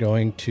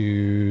going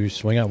to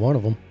swing at one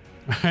of them.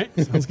 All right.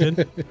 Sounds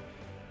good.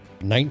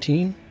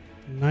 19.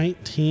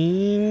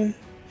 19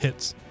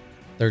 hits.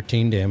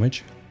 13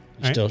 damage.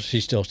 All right.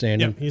 She's still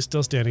standing. Yep. He's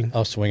still standing.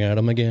 I'll swing at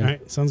him again. All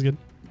right. Sounds good.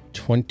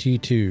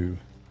 22.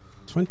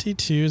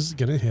 22 is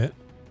going to hit,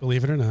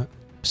 believe it or not.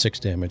 6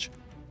 damage.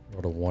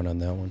 Rolled a 1 on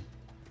that one.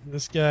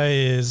 This guy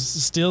is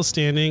still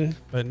standing,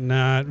 but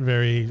not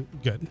very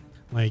good.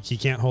 Like, he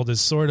can't hold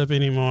his sword up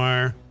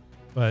anymore,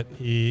 but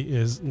he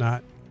is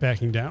not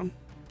backing down.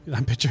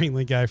 I'm picturing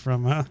the guy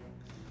from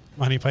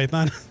Monty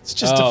Python. It's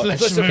just a flesh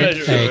just a wound.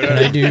 flesh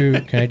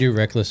Hey, can I do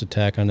reckless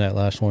attack on that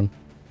last one?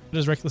 What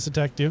does reckless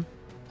attack do?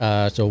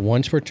 So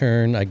once per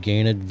turn, I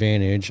gain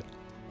advantage.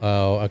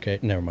 Oh, okay.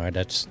 Never mind.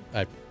 It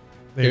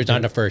was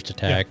on the first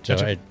attack, Yeah,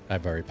 gotcha. so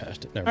I've already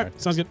passed it. Never All mind.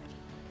 right, sounds good.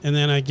 And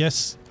then I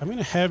guess I'm going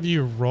to have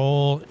you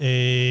roll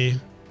a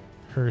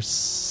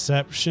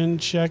perception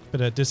check, but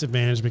at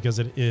disadvantage because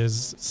it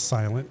is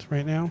silent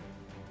right now.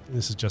 And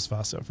this is just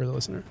Vaso for the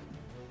listener.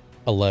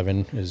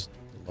 11 is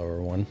the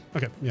lower one.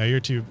 Okay. Yeah, you're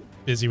too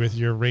busy with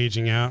your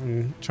raging out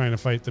and trying to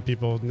fight the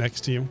people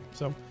next to you.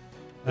 So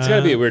It's got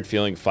to be a weird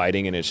feeling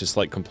fighting, and it's just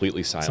like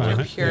completely silent.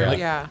 Silent. Pure, Yeah.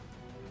 yeah.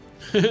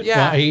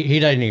 Well, he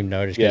doesn't even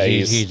notice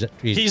because Yeah,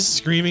 He's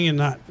screaming and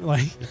not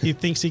like he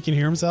thinks he can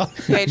hear himself.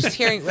 Okay, just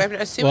hearing. I'm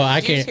assuming. well,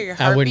 I do you can't. hear your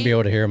I wouldn't be heartbeat?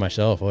 able to hear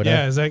myself, would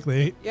Yeah, I?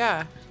 exactly.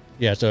 Yeah.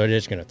 Yeah, so it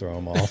is going to throw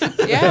him off.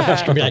 Yeah.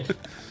 It's gonna be like,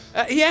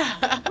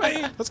 Yeah.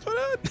 Wait, what's going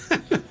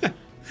on? All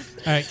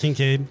right,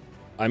 Kincaid.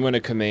 I'm going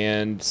to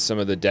command some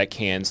of the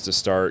deckhands to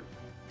start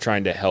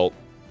trying to help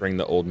bring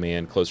the old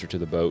man closer to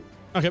the boat.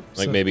 Okay.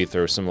 Like maybe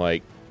throw some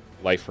like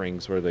life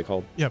rings. What are they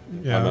called? Yep.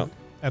 I'm Yeah. out.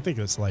 I think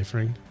it's life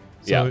ring.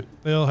 So Yeah.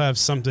 they'll have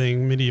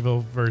something medieval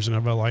version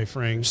of a life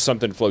ring.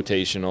 Something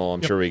flotational.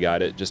 I'm Yep. sure we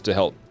got it just to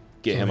help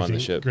get So him they on the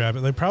can ship. Grab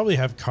it. They probably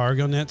have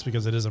cargo nets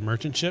because it is a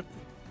merchant ship.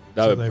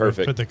 That So would they be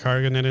perfect. put the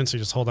cargo net in, so you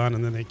just hold on,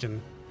 and then they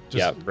can just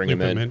Yeah, bring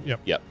loop him in. Yep.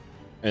 Yep.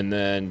 And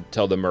then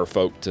tell the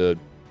merfolk to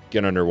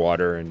get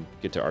underwater and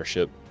get to our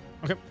ship.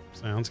 Okay.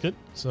 Sounds good.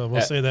 So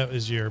we'll say that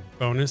is your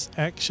bonus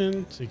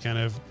action. So you kind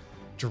of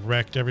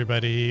direct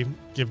everybody,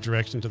 give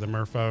direction to the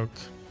merfolk.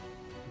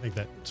 I think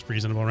that's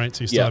reasonable, right?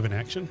 So you still Yeah. have an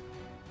action.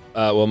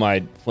 Well,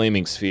 my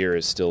flaming sphere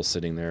is still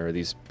sitting there. Are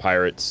these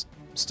pirates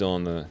still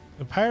in the...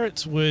 The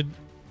pirates would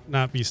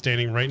not be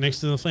standing right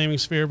next to the flaming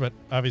sphere, but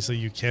obviously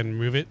you can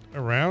move it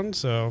around.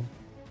 So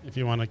if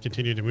you want to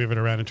continue to move it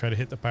around and try to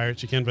hit the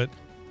pirates, you can. But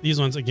these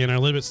ones, again, are a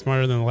little bit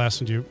smarter than the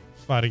last ones you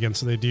fought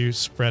against, so they do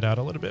spread out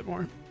a little bit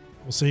more.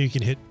 We'll say you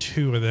can hit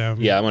 2 of them.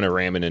 Yeah, I'm going to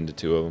ram it into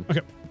 2 of them.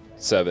 Okay.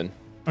 7.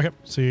 Okay,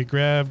 so you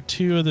grab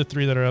 2 of the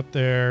 3 that are up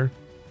there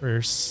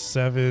for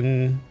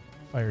 7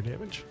 fire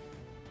damage.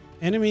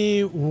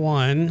 Enemy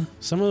 1,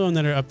 some of them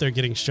that are up there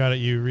getting shot at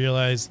you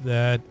realize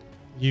that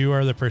you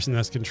are the person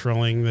that's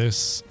controlling this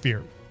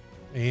sphere.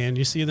 And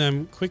you see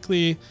them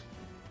quickly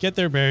get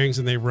their bearings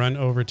and they run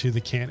over to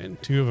the cannon.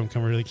 2 of them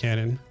come over to the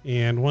cannon,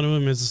 and one of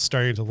them is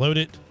starting to load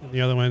it, and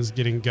the other one's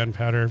getting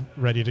gunpowder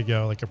ready to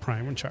go, like a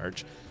prime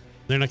charge.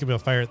 They're not going to be able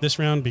to fire it this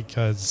round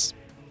because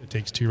it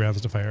takes 2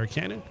 rounds to fire a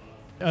cannon.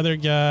 The other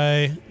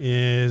guy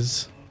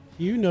is,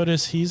 you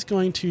notice he's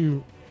going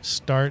to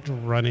start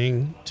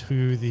running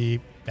to the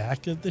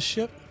back of the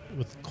ship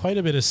with quite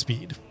a bit of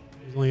speed.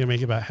 He's only going to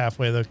make it about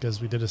halfway, though,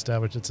 because we did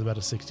establish it's about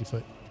a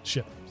 60-foot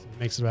ship. So he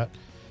makes it about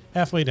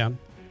halfway down.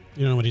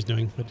 You don't know what he's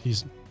doing, but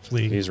he's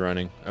fleeing. He's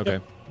running. Okay.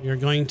 Yep. You're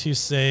going to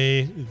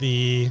say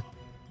the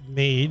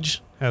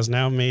mage has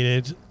now made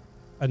it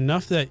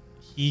enough that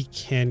he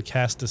can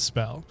cast a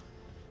spell.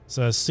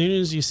 So as soon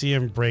as you see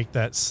him break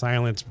that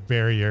silence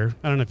barrier,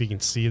 I don't know if you can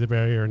see the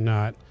barrier or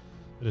not,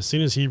 but as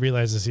soon as he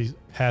realizes he's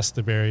passed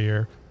the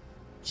barrier,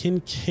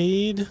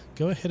 Kincaid,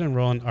 go ahead and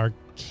roll an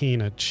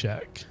Arcana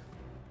check.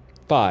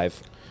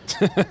 5.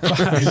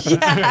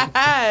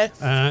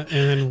 Yes. And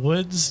then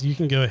Woods, you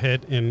can go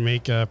ahead and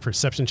make a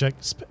perception check.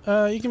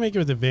 You can make it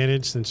with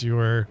advantage since you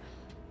were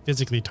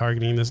physically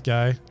targeting this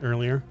guy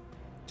earlier.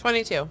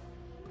 22.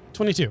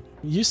 22.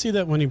 You see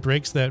that when he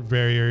breaks that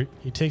barrier,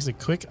 he takes a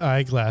quick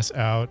eyeglass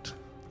out,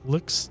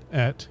 looks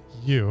at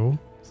you.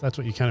 So that's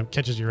what you kind of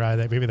catches your eye,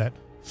 that maybe that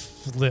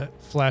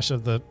flash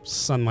of the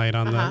sunlight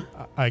on the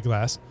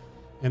eyeglass.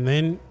 And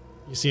then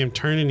you see him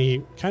turn and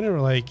he kind of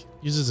like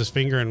uses his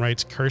finger and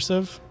writes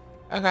cursive.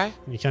 Okay.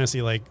 And you kind of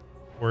see like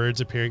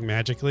words appearing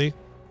magically.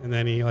 And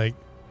then he like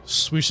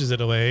swooshes it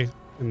away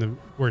and the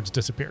words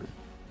disappear.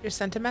 You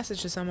sent a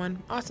message to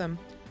someone. Awesome.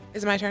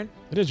 Is it my turn?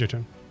 It is your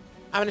turn.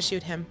 I'm going to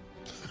shoot him.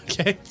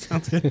 Okay,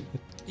 sounds good.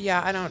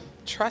 Yeah, I don't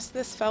trust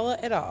this fella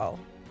at all.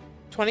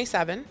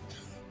 27.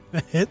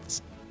 That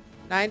hits.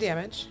 9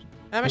 damage.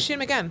 And I'm going to shoot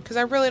him again because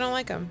I really don't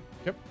like him.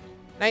 Yep.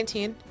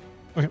 19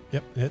 Okay,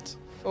 yep, hits.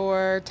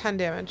 for 10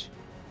 damage.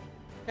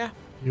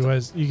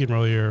 You can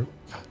roll your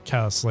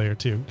Callous Slayer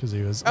too, because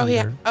he was. Oh, yeah.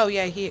 under- Oh,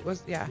 yeah. He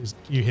was, yeah.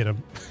 You hit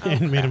him Oh,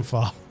 and made crap. him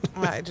fall.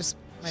 Well, my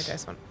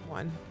dice went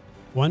 1.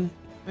 1?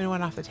 I mean, it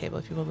went off the table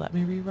if you would let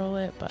me re-roll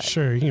it, but.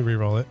 Sure, you can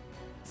re-roll it.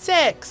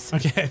 6.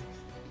 Okay.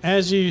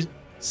 As you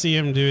see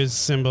him do his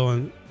symbol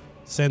and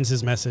sends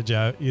his message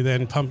out, you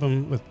then pump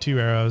him with 2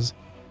 arrows,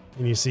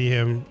 and you see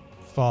him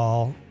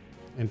fall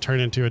and turn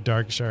into a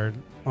dark shard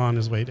on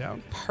his way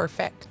down.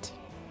 Perfect.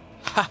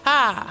 Ha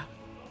ha.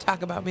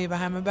 Talk about me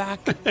behind my back.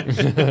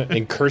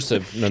 In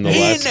cursive,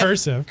 nonetheless. In-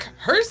 Cursive.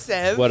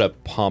 Cursive. What a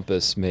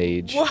pompous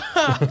mage. Whoa.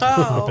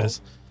 Pompous.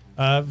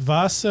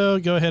 Vaso,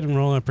 go ahead and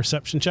roll a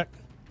perception check.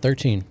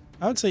 13.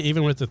 I would say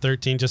even with the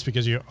 13, just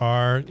because you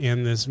are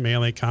in this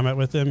melee combat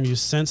with them, you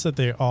sense that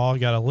they all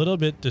got a little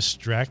bit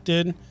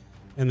distracted,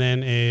 and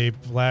then a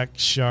black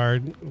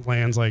shard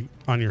lands like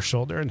on your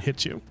shoulder and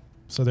hits you.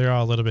 So they're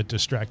all a little bit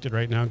distracted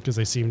right now because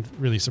they seemed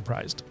really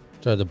surprised.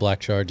 So the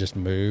black shard just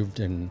moved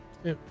and...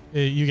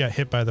 You got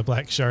hit by the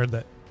black shard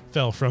that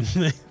fell from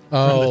the,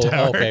 Oh, from the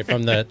tower. okay,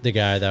 from the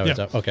guy that was...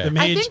 Yeah. Okay. The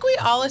I mage- think we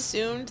all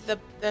assumed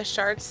the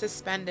shard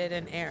suspended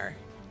in air.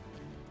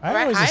 I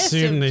Right, always I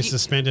assumed assumed they you-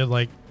 suspended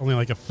like only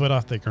like a foot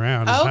off the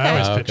ground. Oh, okay. I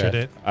always Oh, pictured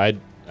okay. it.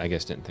 I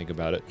guess didn't think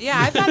about it. Yeah,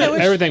 I thought it was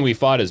Everything we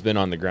fought has been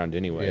on the ground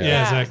anyway. Yeah,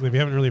 Yeah. exactly. We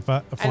haven't really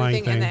fought a flying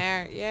anything in thing. the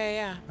air.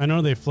 Yeah. I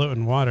know they float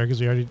in water because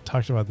we already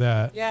talked about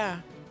that. Yeah.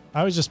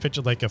 I was just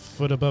pictured like a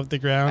foot above the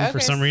ground Okay, for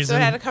some so reason. it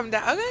had to come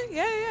down. Okay,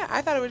 yeah.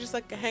 I thought it would just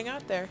like hang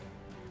out there.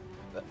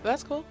 But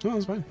that's cool. Oh,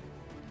 that's fine.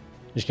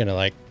 Just going to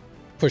like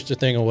push the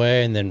thing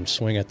away and then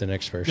swing at the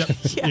next person. Yep.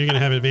 Yeah. You're going to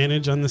have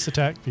advantage on this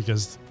attack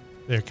because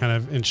they're kind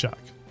of in shock.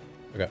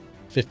 Okay.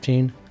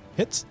 15.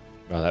 Hits.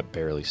 Oh, that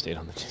barely stayed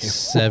on the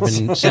table.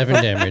 7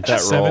 damage. That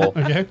Seven. roll.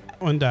 Okay.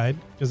 One died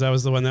because that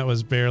was the one that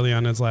was barely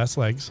on its last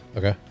legs.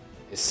 Okay.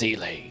 His sea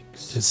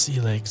legs. His sea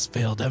legs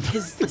failed him.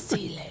 His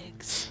sea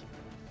legs.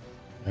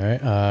 All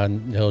right.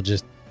 He'll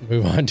just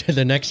move on to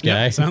the next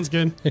guy. Yep, sounds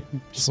good.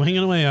 Swinging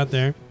away out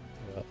there.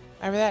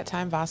 Remember that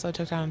time Vaso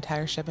took down an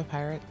entire ship of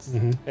pirates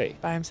Mhm. Hey,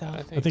 by himself?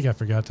 I think I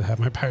forgot to have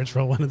my pirates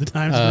roll one at a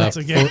time, so Uh, that's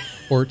okay.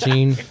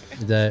 14.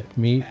 Is that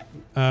meet?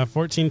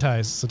 14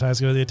 ties. So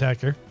ties go to the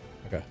attacker.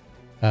 Okay.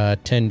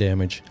 10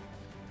 damage.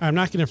 I'm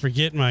not going to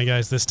forget my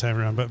guys this time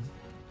around, but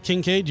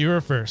Kincaid, you were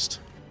first.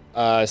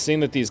 seeing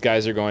that these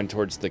guys are going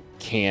towards the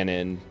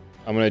cannon,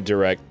 I'm going to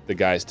direct the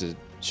guys to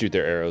shoot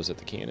their arrows at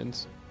the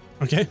cannons.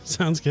 Okay,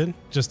 sounds good.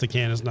 Just the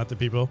cannons, not the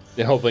people.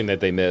 Yeah, hoping that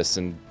they miss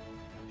and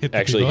Hit the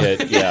actually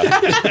people. hit.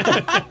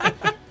 Yeah.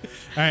 All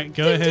right,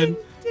 go ahead.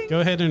 Go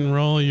ahead and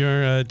roll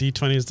your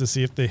d20s to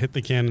see if they hit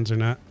the cannons or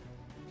not.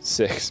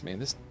 6. Man,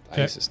 this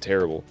Okay. dice is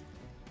terrible.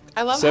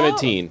 I love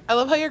 17. I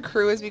love how your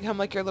crew has become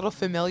like your little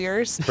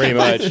familiars. Pretty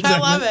much. I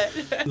love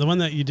it. The one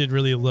that you did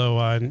really low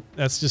on,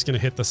 that's just going to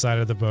hit the side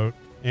of the boat.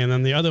 And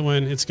then the other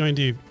one, it's going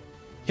to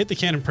hit the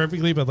cannon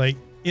perfectly, but like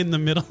in the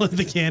middle of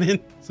the cannon.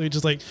 So he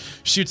just like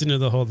shoots into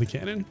the hole of the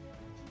cannon.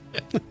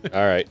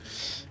 All right.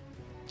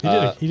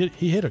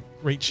 He hit a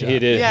great shot. He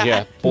did. Yeah.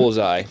 Yeah.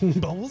 Bullseye.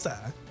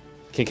 Bullseye.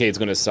 Kincaid's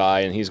going to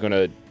sigh and he's going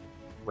to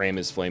ram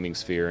his flaming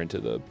sphere into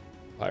the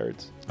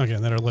pirates. Okay,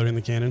 that are loading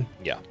the cannon.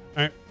 Yeah. All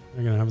right.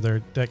 They're going to have their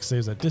deck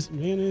saves at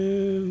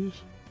disadvantage.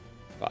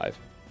 5.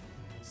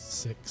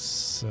 6.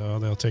 So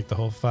they'll take the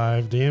whole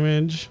 5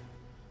 damage.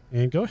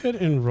 And go ahead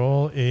and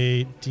roll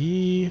a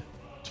d20.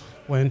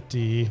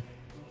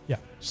 Yeah,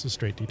 just a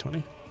straight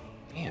d20.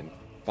 Man,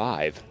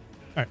 5.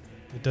 All right.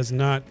 It does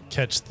not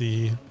catch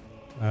the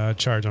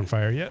charge on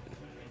fire yet.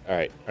 All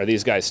right. Are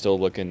these guys still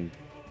looking?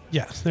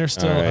 Yeah, they're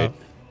still All right. up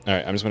All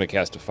right. I'm just going to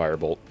cast a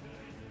firebolt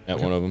at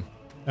Okay. one of them.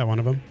 at one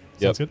of them.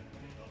 Yep. Sounds good.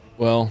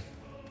 Well,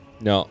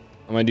 no.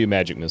 I'm going to do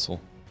magic missile.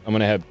 I'm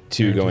going to have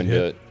 2 go Guaranteed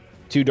into...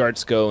 2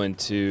 darts go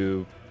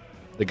into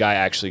the guy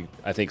actually,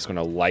 I think, is going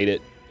to light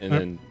it. And All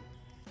right. then...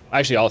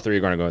 Actually, all 3 are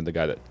going to go into the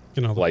guy that...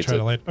 Gonna Lights try it.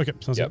 to light. Okay,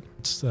 sounds Yep. good.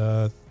 It's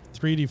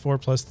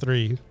 3d4 plus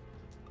 3.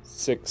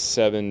 6,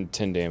 7,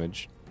 10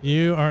 damage.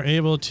 You are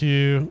able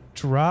to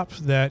drop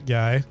that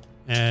guy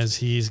as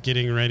he's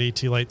getting ready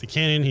to light the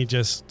cannon. He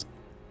just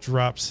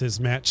drops his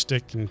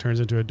matchstick and turns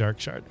into a dark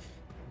shard.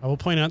 I will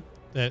point out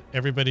that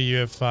everybody you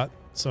have fought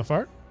so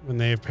far, when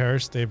they have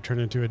perished, they've turned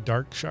into a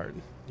dark shard.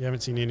 You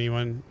haven't seen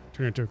anyone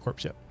turn into a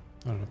corpse yet.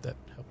 I don't know if that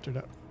helped or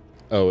not.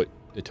 Oh,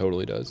 it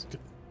totally does.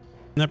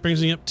 And that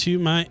brings me up to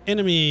my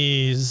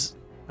enemies.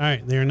 All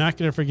right, they are not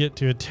going to forget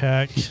to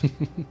attack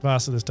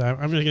Vasa this time.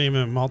 I'm just going to give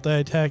him a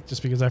multi-attack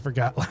just because I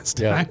forgot last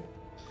Yeah. time.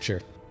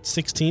 Sure.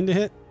 16 to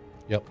hit.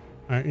 Yep.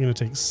 All right, you're going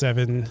to take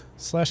 7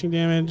 slashing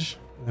damage.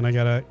 And I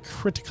got a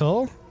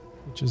critical,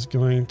 which is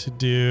going to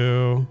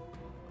do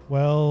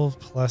 12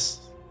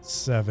 plus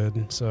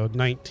 7, so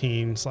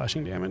 19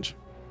 slashing damage.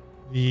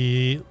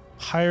 The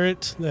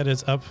pirate that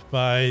is up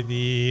by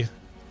the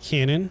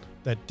cannon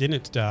that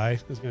didn't die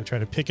is going to try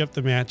to pick up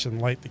the match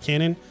and light the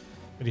cannon,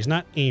 but he's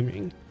not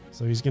aiming.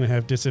 So he's going to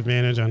have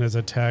disadvantage on his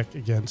attack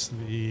against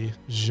the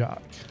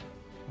Jacques.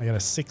 I got a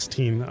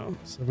 16 though.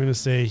 So I'm going to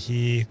say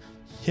he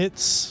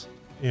hits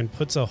and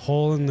puts a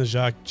hole in the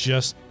Jacques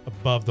just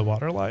above the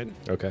water line.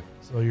 Okay.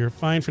 So you're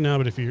fine for now,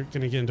 but if you're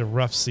going to get into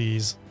rough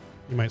seas,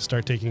 you might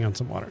start taking on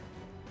some water.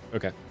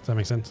 Okay. Does that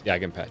make sense? Yeah, I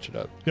can patch it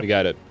up. Yep. We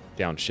got it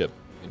down ship.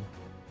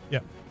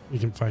 You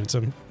can find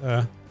some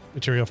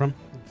material from.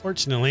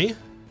 Unfortunately,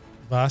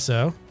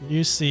 Vaso,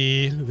 you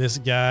see this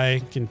guy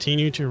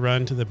continue to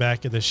run to the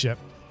back of the ship.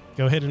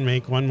 Go ahead and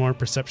make one more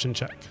perception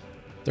check.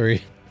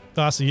 3.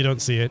 Vaso, you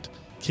don't see it.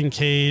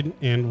 Kincaid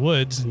and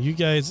Woods, you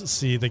guys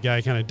see the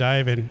guy kind of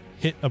dive and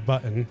hit a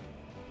button.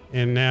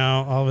 And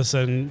now all of a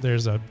sudden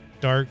there's a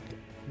dark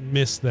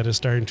mist that is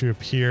starting to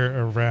appear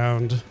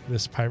around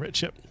this pirate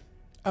ship.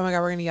 Oh my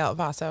god, we're gonna yell at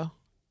Vaso.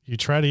 You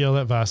try to yell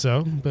at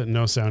Vaso, but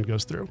no sound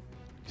goes through.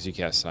 Because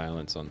you cast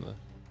silence on the...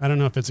 I don't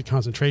know if it's a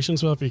concentration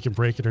spell, if you can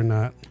break it or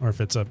not, or if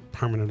it's a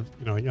permanent,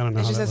 like, I don't know.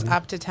 It how just that says one-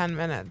 up to 10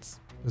 minutes.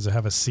 Does it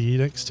have a C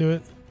next to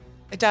it?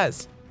 It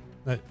does.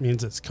 That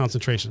means it's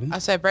concentration.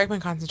 So I break my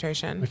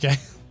concentration. Okay.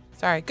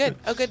 Sorry. Good.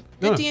 Oh, good.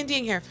 No. Good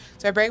D&Ding here.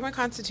 So I break my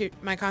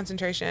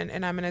concentration,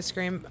 and I'm going to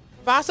scream,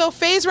 Vaso,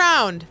 phase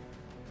round!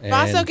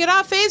 Vaso, And get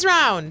off phase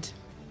round!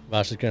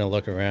 Vasa's going to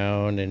look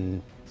around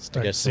and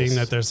Start guess seeing he'll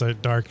that there's a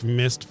dark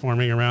mist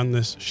forming around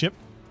this ship.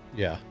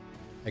 Yeah.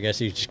 I guess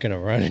he's just going to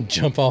run and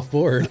jump off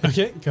board.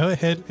 Okay, go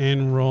ahead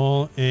and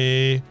roll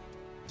a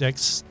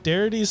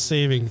dexterity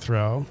saving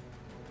throw.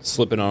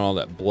 Slipping on all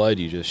that blood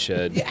you just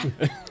shed. Yeah.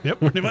 Yep,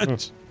 pretty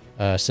much.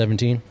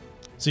 17.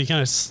 So you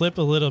kind of slip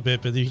a little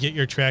bit, but you get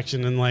your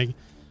traction and like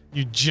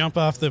you jump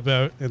off the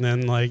boat, and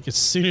then like as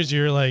soon as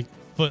your like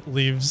foot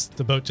leaves,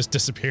 the boat just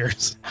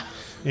disappears,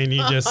 and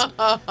you just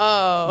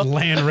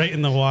land right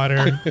in the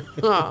water.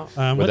 Oh.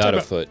 What Without type a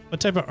of- foot.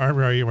 What type of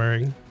armor are you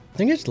wearing? I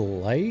think it's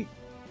light.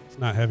 It's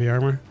not heavy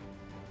armor.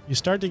 You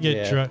start to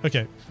get Yeah.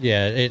 okay.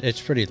 Yeah,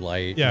 it's pretty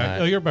light. Yeah.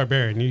 not- Oh, you're a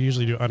barbarian. You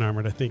usually do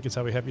unarmored. I think is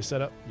how we have you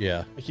set up.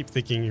 yeah. I keep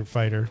thinking you're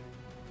fighter,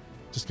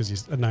 just because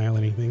he's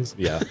annihilating things.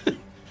 Yeah.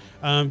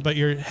 But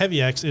your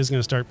heavy axe is going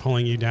to start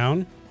pulling you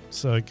down.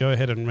 So go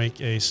ahead and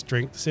make a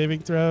strength saving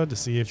throw to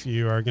see if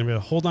you are going to be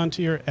able to hold on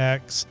to your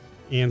axe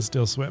and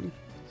still swim.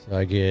 So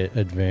I get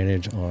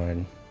advantage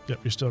on. Yep,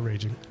 you're still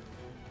raging.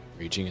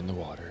 Reaching in the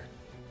water.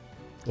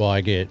 Well,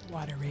 I get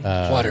Water rage.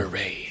 Water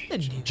rage. The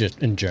new-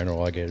 just in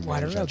general. I get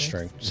Water advantage on aerobics.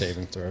 strength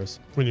saving throws.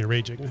 When you're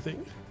raging, I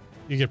think.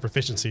 You get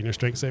proficiency in your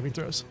strength saving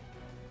throws.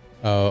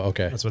 Oh,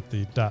 okay. That's what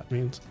the dot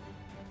means.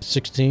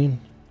 16 All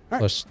right.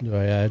 plus. Do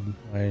I add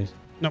my?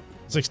 Nope,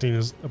 16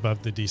 is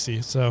above the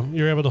DC. So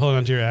you're able to hold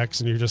onto your axe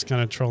and you're just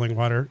kind of trolling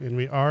water. And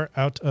we are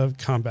out of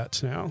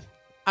combat now.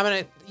 I'm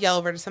going to yell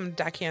over to some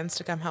deckhands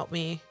to come help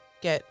me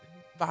get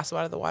Vaso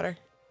out of the water.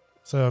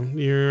 So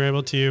you're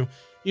able to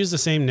use the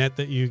same net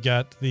that you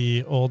got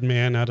the old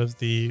man out of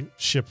the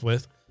ship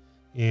with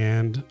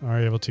and are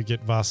able to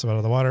get Vaso out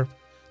of the water.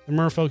 The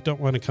merfolk don't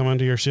want to come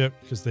onto your ship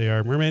because they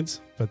are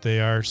mermaids, but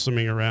they are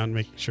swimming around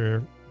making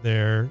sure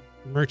their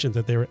merchant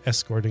that they were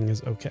escorting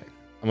is okay.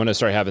 I'm going to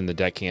start having the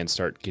deckhands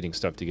start getting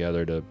stuff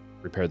together to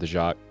repair the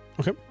Jacques.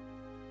 Okay.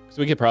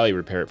 So we could probably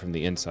repair it from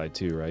the inside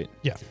too, right?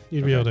 Yeah,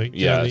 you'd be able to get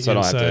on Yeah, the so I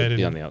don't inside. have to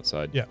be and on the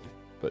outside. Yeah.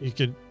 But you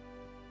could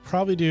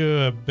probably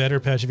do a better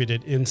patch if you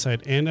did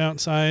inside and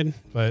outside,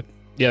 but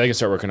yeah, they can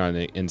start working on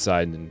the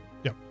inside and then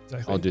yeah,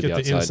 exactly. I'll do get the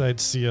the outside. inside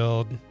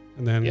sealed,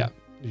 and then Yeah.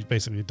 you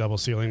basically double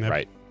sealing that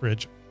Right.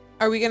 bridge.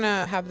 Are we going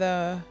to have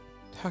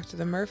talk to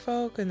the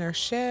merfolk and their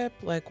ship?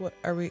 Like, what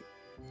are we?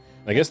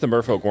 I guess the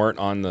merfolk weren't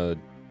on the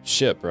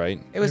ship,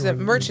 right? It was They a were-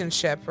 merchant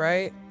ship,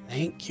 right?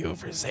 Thank you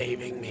for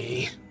saving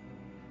me.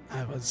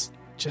 I was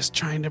just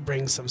trying to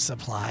bring some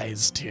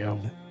supplies to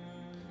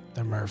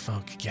the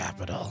merfolk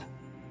capital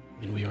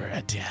when we were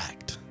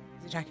attacked. Is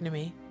he talking to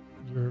me?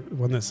 You're the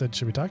one that said,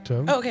 should we talk to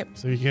him? Oh, okay.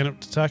 So you came up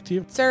to talk to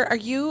you? Sir, are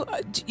you,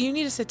 you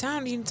need to sit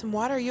down. You need some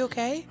water. Are you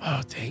okay?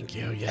 Oh, thank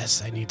you.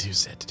 Yes, I need to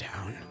sit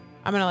down.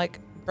 I'm going to like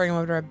bring him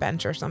over to a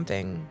bench or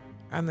something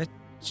on the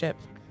ship.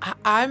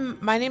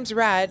 My name's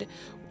Red.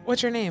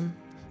 What's your name?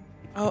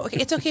 Oh,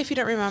 okay. It's okay if you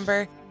don't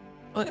remember.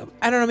 I don't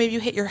know. Maybe you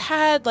hit your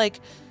head. Like,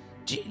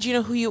 do you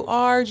know who you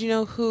are? Do you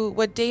know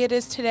what day it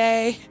is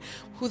today?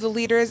 Who the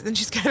leader is? And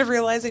she's kind of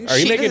realizing Are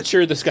you she making doesn't-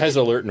 sure this guy's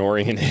alert and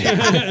oriented?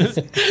 Yes.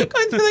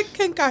 Going through like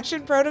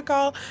concussion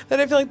protocol that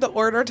I feel like the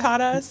order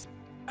taught us.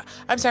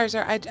 I'm sorry,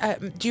 sir. I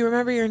do you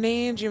remember your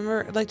name? Do you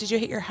remember, like, did you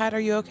hit your head?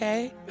 Are you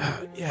okay?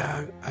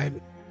 Yeah,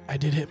 I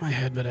did hit my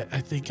head, but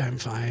I think I'm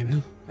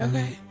fine.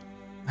 Okay.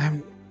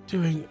 I'm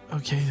doing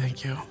okay,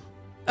 thank you.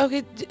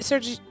 Okay, sir,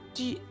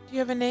 do you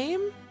have a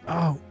name?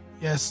 Oh,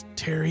 yes,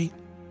 Terry.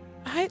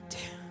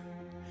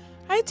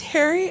 Hi,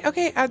 Terry.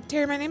 Okay,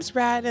 Terry, my name's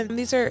Red, and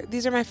these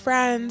are my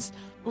friends.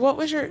 What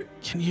was your...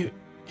 Can you...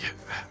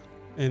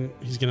 And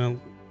he's going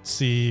to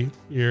see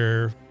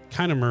your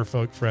kind of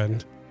merfolk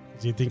friend.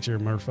 'Cause he thinks you're a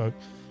merfolk.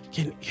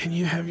 Can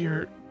you have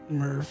your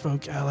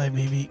merfolk ally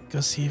maybe go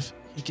see if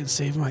he can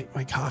save my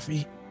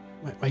coffee?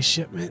 My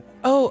shipment?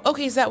 Oh,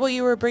 okay, is that what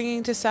you were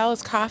bringing to sell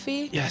as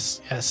coffee?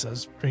 Yes, I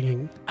was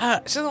bringing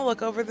She's gonna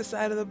look over the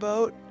side of the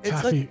boat.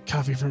 It's like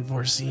coffee from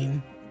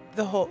Vorcine.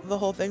 the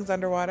whole thing's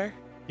underwater.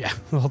 Yeah,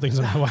 the whole thing's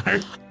underwater.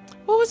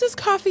 What was this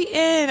coffee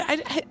in?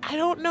 I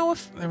don't know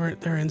if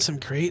They're in some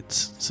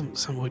crates,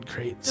 some wood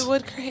crates. the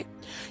wood crate.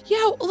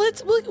 Yeah,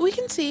 we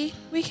can see.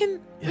 We can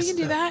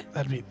do that.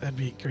 That'd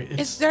be great.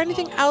 Is there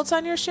anything else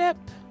on your ship?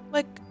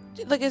 Like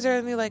is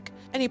there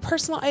any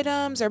personal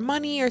items or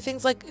money or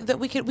things like that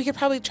we could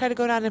probably try to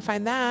go down and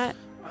find that?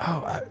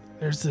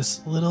 There's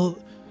this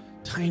little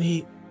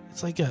tiny,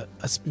 it's like a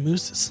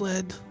moose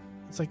sled.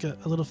 It's like a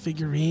little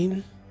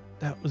figurine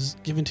that was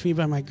given to me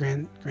by my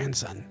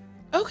grandson.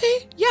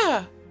 Okay,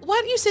 yeah. Why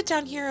don't you sit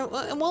down here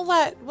and we'll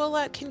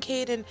let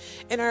Kincaid and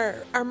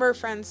our mer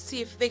friends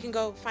see if they can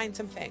go find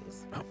some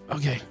things. Oh,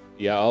 okay.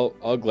 Yeah,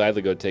 I'll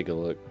gladly go take a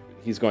look.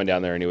 He's going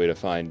down there anyway to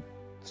find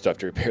stuff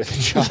to repair the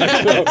Jacques.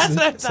 That's what I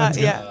thought. Sounds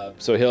good. Yeah.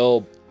 So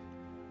he'll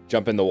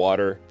jump in the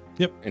water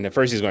Yep. And at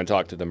first he's going to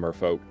talk to the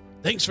merfolk.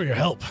 Thanks for your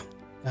help.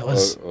 That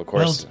was of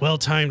course. well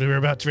timed. We were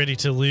about ready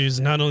to lose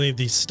not only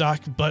the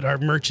stock, but our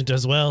merchant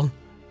as well.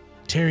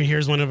 Terry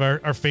here's one of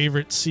our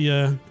favorites. He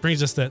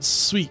brings us that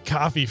sweet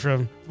coffee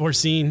from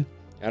Vorsine.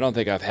 I don't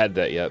think I've had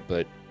that yet,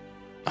 but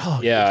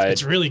yeah,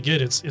 it's really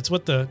good. It's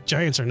what the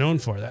Giants are known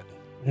for. That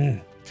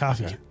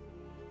coffee.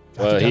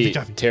 Okay.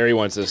 Coffee. Terry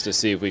wants us to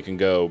see if we can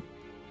go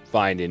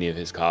find any of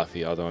his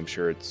coffee, although I'm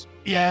sure it's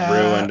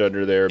ruined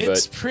under there. But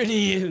it's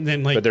pretty. And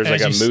then but there's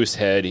like a moose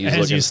head he's looking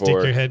for. As you stick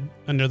your head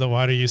under the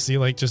water, you see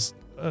like just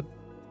it's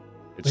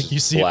like just you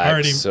see black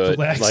already soot.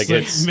 black like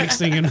soot it's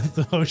mixing into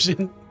the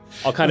ocean.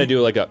 I'll kind of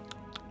do like it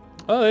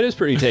is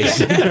pretty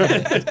tasty.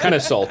 It's kind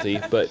of salty,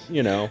 but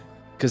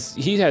because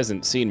he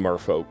hasn't seen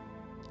merfolk.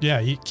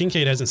 Yeah,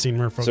 Kincaid hasn't seen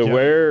merfolk So yet.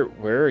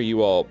 where are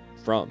you all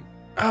from?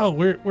 Oh,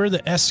 we're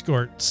the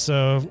escort.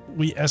 So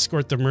we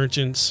escort the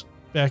merchants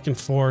back and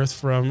forth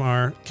from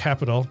our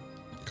capital,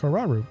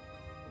 Kararu.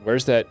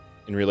 Where's that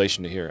in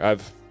relation to here?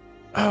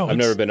 I've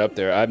never been up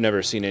there. I've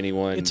never seen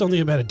anyone. It's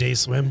only about a day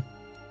swim.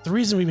 The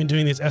reason we've been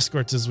doing these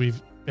escorts is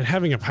we've been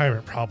having a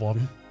pirate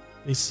problem.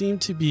 They seem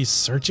to be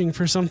searching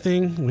for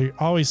something. We're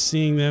always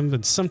seeing them,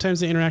 but sometimes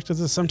they interact with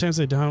us, sometimes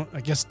they don't.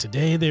 I guess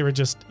today they were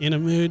just in a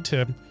mood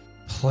to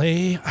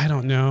play. I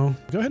don't know.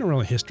 Go ahead and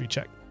roll a history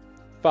check.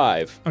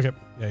 5. Okay.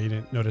 Yeah, you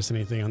didn't notice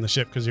anything on the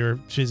ship because you were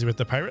busy with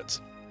the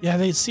pirates. Yeah,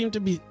 they seem to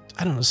be,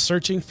 I don't know,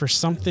 searching for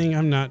something.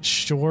 I'm not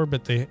sure,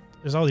 but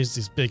there's all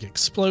these big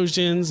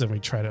explosions, and we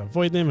try to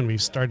avoid them, and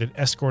we've started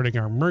escorting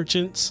our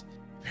merchants.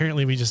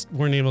 Apparently, we just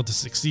weren't able to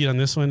succeed on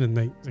this one, and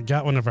they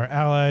got one of our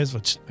allies,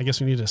 which I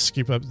guess we need to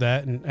scoop up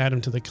that and add him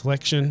to the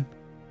collection.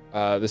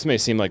 This may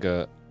seem like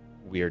a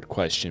weird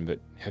question, but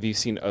have you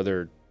seen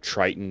other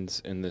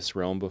Tritons in this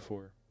realm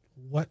before?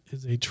 What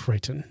is a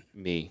Triton?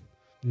 Me.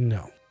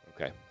 No.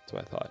 Okay, that's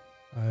what I thought.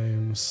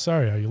 I'm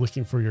sorry. Are you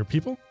looking for your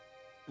people?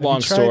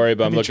 Long story,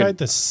 but have you tried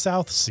the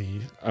South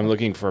Sea? I'm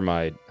looking for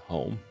my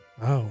home.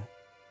 Oh.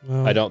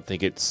 Well, I don't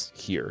think it's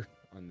here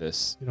on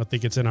this. You don't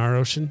think it's in our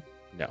ocean?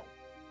 No.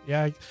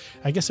 Yeah,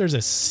 I guess there's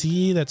a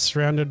sea that's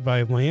surrounded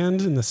by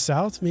land in the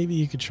south. Maybe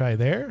you could try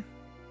there.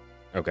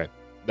 Okay.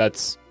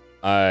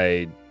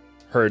 I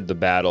heard the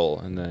battle,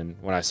 and then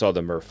when I saw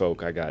the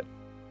merfolk, I got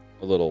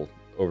a little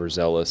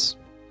overzealous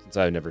since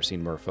I've never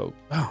seen merfolk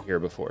here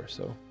before.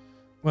 So,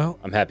 well,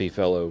 I'm happy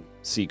fellow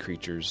sea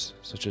creatures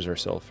such as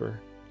ourselves are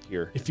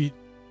here.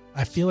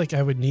 I feel like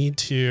I would need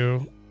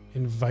to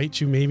invite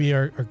you. Maybe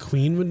our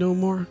queen would know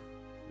more.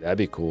 That'd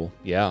be cool.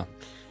 Yeah.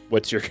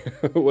 What's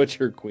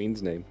your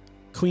queen's name?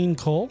 Queen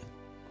Cole.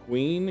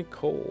 Queen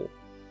Cole.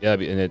 Yeah,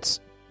 and it's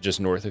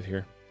just north of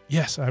here.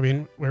 Yes, I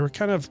mean we're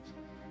kind of.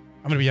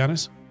 I'm gonna be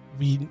honest.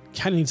 We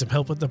kind of need some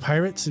help with the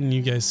pirates, and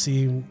you guys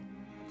seem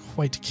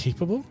quite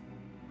capable.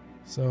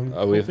 So I'm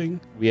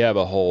hoping we have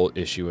a whole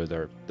issue with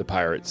the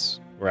pirates.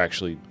 We're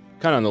actually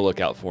kind of on the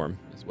lookout for them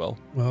as well.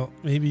 Well,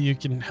 maybe you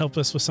can help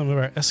us with some of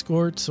our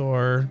escorts,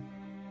 or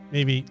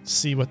maybe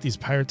see what these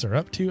pirates are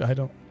up to. I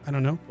don't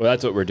know. Well,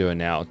 that's what we're doing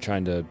now,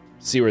 trying to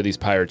see where these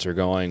pirates are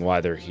going, why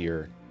they're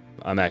here.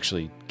 I'm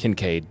actually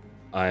Kincaid.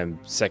 I'm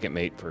second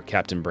mate for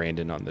Captain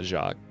Brandon on the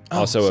Jacques.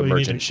 Also a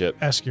merchant ship.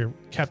 Ask your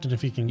captain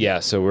if he can. Yeah,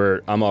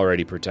 so I'm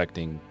already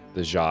protecting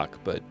the Jacques,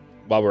 but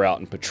while we're out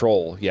in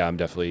patrol, yeah, I'm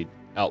definitely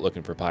out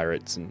looking for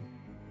pirates and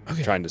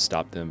trying to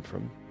stop them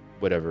from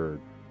whatever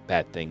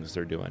bad things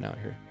they're doing out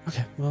here.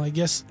 Okay, well, I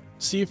guess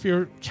see if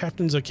your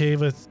captain's okay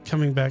with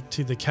coming back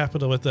to the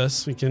capital with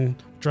us. We can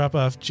drop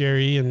off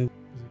Jerry and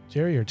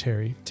Jerry or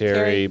Terry?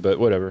 Terry, but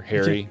whatever.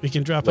 Harry. We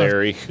can drop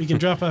Larry. off. We can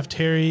drop off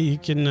Terry. You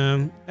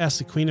can ask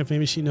the queen if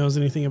maybe she knows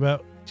anything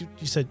about.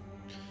 You said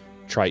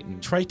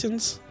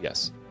Tritons.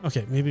 Yes.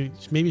 Okay,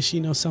 maybe she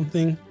knows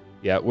something.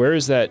 Yeah. Where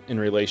is that in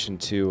relation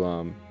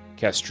to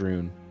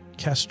Castroon?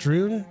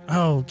 Castroon?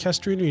 Oh,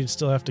 Castroon. We'd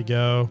still have to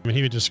go. I mean,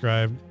 he would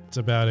describe it's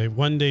about a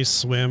 1-day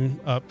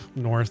swim up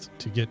north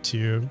to get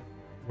to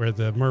where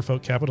the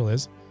merfolk capital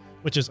is,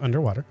 which is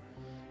underwater.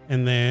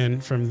 And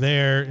then from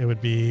there, it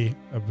would be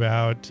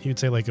about, he would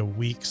say like a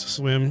week's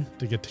swim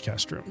to get to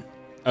Castrum.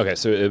 Okay,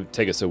 so it would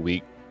take us a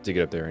week to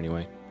get up there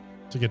anyway.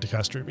 To get to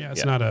Castrum, yeah.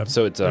 It's not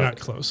we're not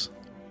close.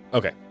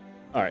 Okay.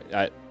 All right.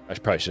 I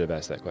probably should have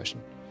asked that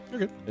question.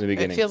 You're good. In the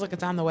beginning. It feels like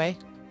it's on the way.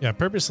 Yeah,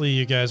 purposely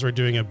you guys were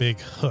doing a big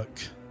hook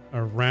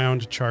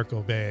around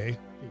Charcoal Bay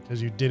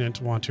because you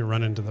didn't want to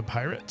run into the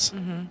pirates.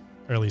 Mm-hmm.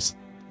 Or at least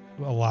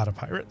a lot of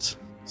pirates.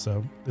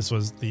 So this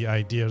was the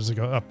idea, was to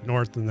go up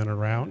north and then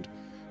around,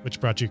 which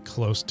brought you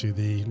close to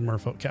the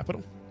merfolk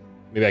capital.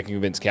 Maybe I can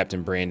convince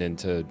Captain Brandon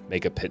to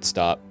make a pit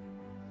stop.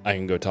 I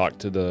can go talk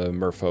to the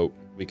merfolk.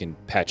 We can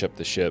patch up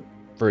the ship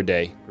for a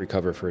day,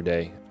 recover for a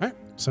day. All right,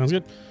 sounds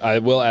good. I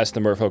will ask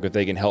the merfolk if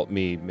they can help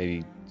me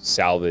maybe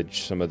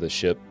salvage some of the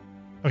ship.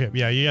 Okay,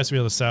 yeah, you guys will be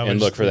able to salvage. And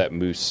look for that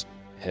moose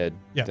head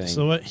thing.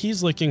 So what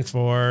he's looking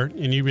for,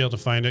 and you'll be able to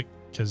find it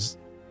because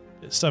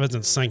stuff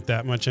hasn't sunk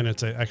that much, and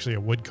it's actually a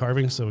wood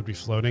carving, so it would be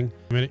floating.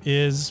 And it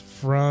is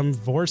from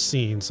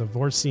Vorsine. So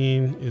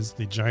Vorsine is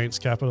the Giants'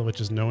 capital,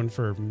 which is known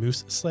for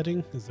moose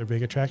sledding, is their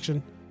big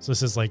attraction. So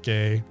this is like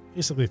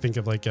basically think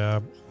of like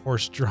a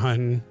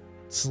horse-drawn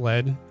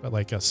sled, but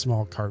like a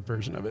small cart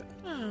version of it.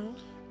 Oh.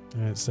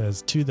 And it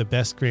says, "To the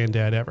best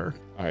granddad ever."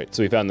 All right,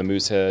 so we found the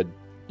moose head.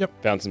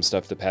 Yep. Found some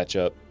stuff to patch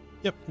up.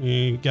 Yep.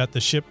 You got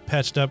the ship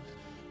patched up.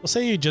 We'll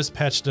say you just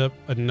patched up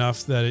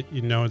enough that it's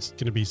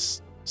going to be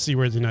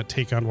seaworthy, not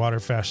take on water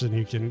faster than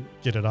you can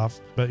get it off.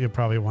 But you'll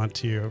probably want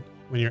to,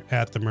 when you're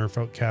at the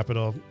merfolk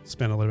capital,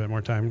 spend a little bit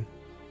more time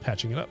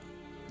patching it up.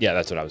 Yeah,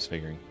 that's what I was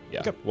figuring. Yeah.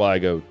 Okay. While I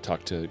go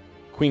talk to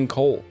Queen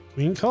Cole.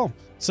 Queen Cole.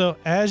 So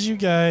as you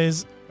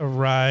guys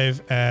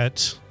arrive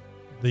at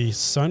the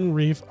Sun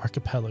Reef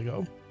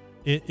Archipelago,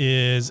 it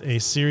is a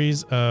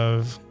series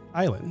of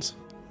islands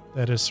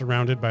that is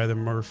surrounded by the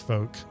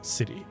merfolk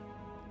city.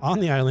 On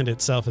the island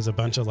itself is a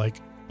bunch of like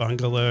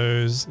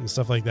bungalows and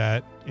stuff like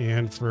that.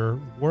 And for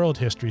world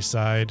history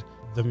side,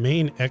 the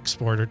main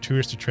export or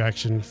tourist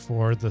attraction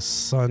for the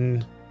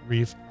Sun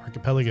Reef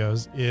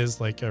Archipelagos is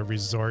like a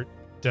resort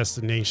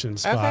destination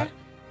spot. Okay.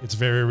 It's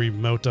very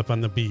remote up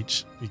on the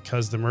beach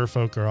because the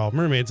merfolk are all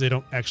mermaids. They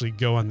don't actually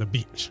go on the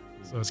beach.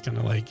 So it's kind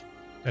of like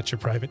that's your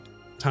private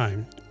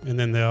time. And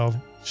then they'll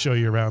show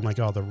you around like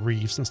all the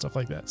reefs and stuff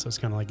like that. So it's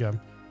kind of like a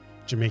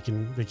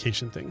Jamaican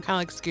vacation thing. Kind of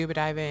like scuba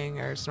diving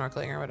or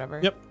snorkeling or whatever.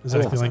 Yep,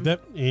 exactly Awesome. like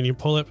that. And you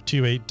pull up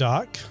to a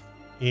dock,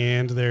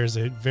 and there's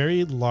a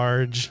very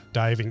large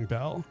diving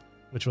bell,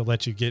 which will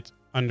let you get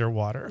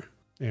underwater.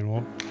 And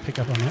we'll pick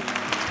up on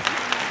that.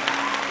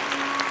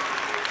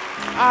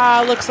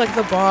 Ah, looks like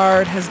the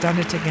bard has done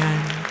it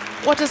again.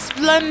 What a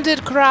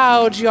splendid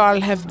crowd y'all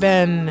have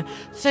been.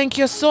 Thank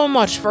you so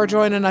much for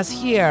joining us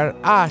here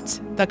at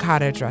the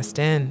Cottage Rest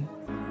Inn.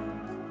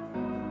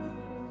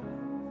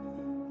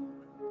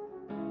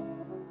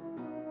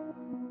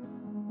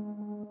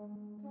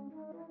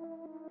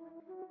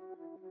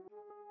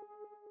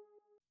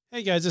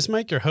 Hey guys, it's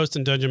Mike, your host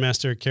and Dungeon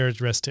Master at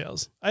Carriage Rest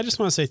Tales. I just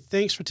want to say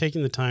thanks for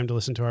taking the time to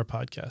listen to our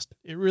podcast.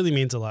 It really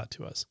means a lot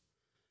to us.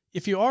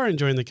 If you are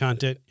enjoying the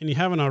content and you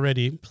haven't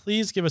already,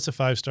 please give us a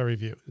 5-star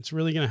review. It's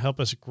really going to help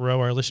us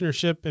grow our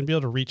listenership and be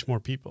able to reach more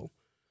people.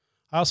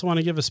 I also want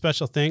to give a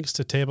special thanks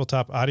to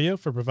Tabletop Audio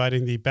for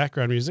providing the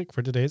background music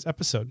for today's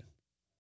episode.